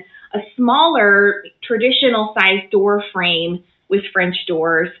 and then a smaller traditional size door frame with French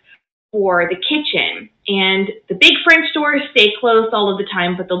doors for the kitchen. And the big French doors stay closed all of the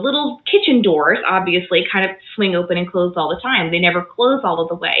time, but the little kitchen doors obviously kind of swing open and close all the time. They never close all of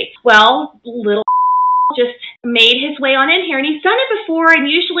the way. Well, little just made his way on in here, and he's done it before, and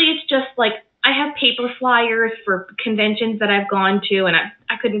usually it's just like, I have paper flyers for conventions that I've gone to, and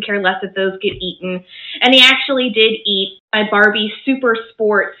I couldn't care less if those get eaten. And he actually did eat my Barbie Super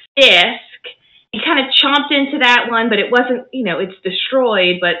Sports disc. He kind of chomped into that one, but it wasn't, it's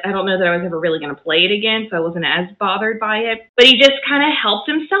destroyed, but I don't know that I was ever really going to play it again, so I wasn't as bothered by it. But he just kind of helped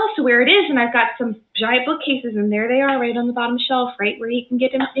himself to where it is, and I've got some giant bookcases, and there they are right on the bottom shelf, right where he can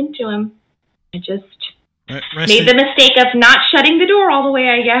get into them. I just made the mistake of not shutting the door all the way,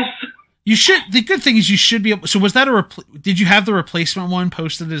 I guess. You should. The good thing is you should be able. So was that did you have the replacement one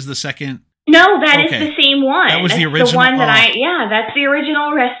posted as the second? No, that is the same one. That was the original. The one that that's the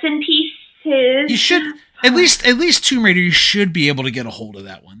original. Rest in peace. You should at least Tomb Raider. You should be able to get a hold of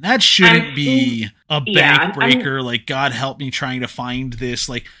that one. That shouldn't be a bank breaker. Like, God help me trying to find this.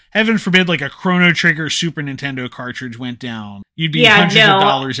 Like, heaven forbid, like a Chrono Trigger Super Nintendo cartridge went down. You'd be hundreds of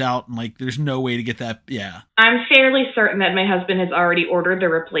dollars out, and like, there's no way to get that. Yeah, I'm fairly certain that my husband has already ordered the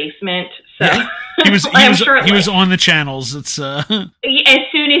replacement. So he was on the channels. It's as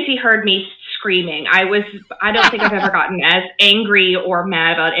soon as he heard me screaming, I don't think I've ever gotten as angry or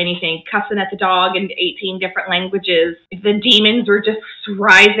mad about anything, cussing at the dog in 18 different languages. The demons were just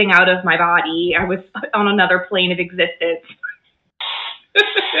rising out of my body. I was on another plane of existence.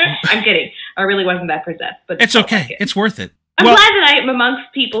 I'm kidding. I really wasn't that possessed, but it's okay. Like it's worth it. I'm glad that I'm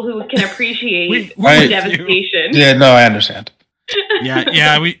amongst people who can appreciate the devastation. Yeah, no, I understand. Yeah,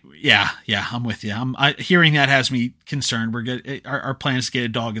 I'm with you. Hearing that has me concerned. We're good. Our plan is to get a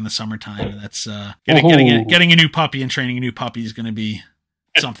dog in the summertime, and that's getting a new puppy and training a new puppy is going to be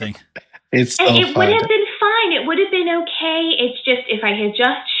something. It would have been fun fine. It would have been okay. It's just if I had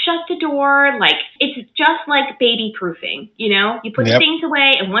just shut the door, like it's just like baby proofing, you know? You put the things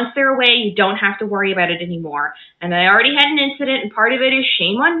away, and once they're away, you don't have to worry about it anymore. And I already had an incident, and part of it is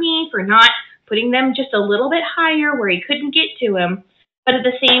shame on me for not putting them just a little bit higher where he couldn't get to him. But at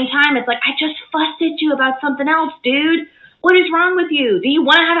the same time, it's like, I just fussed at you about something else, dude. What is wrong with you? Do you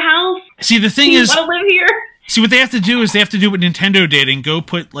want to have a house? See, the thing is, do you want to live here? See, what they have to do is they have to do what Nintendo did and go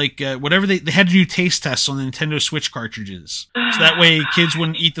put, like, whatever they had to do taste tests on the Nintendo Switch cartridges. So that way kids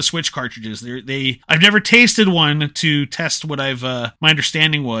wouldn't eat the Switch cartridges. I've never tasted one to test what my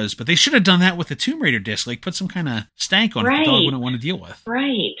understanding was, but they should have done that with the Tomb Raider disc. Like, put some kind of stank on it the dog wouldn't want to deal with.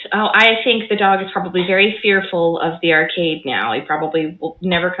 Right. Oh, I think the dog is probably very fearful of the arcade now. He probably will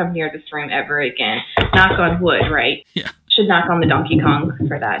never come near this room ever again. Knock on wood, right? Yeah. Should knock on the Donkey Kong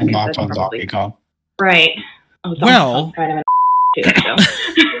for that. Knock on Donkey Kong. Right. Oh, well, kind of too, so.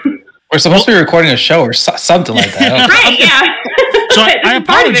 We're supposed to be recording a show or something like that. Right, yeah. So I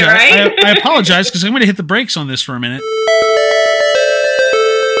apologize. Right? I apologize because I'm going to hit the brakes on this for a minute.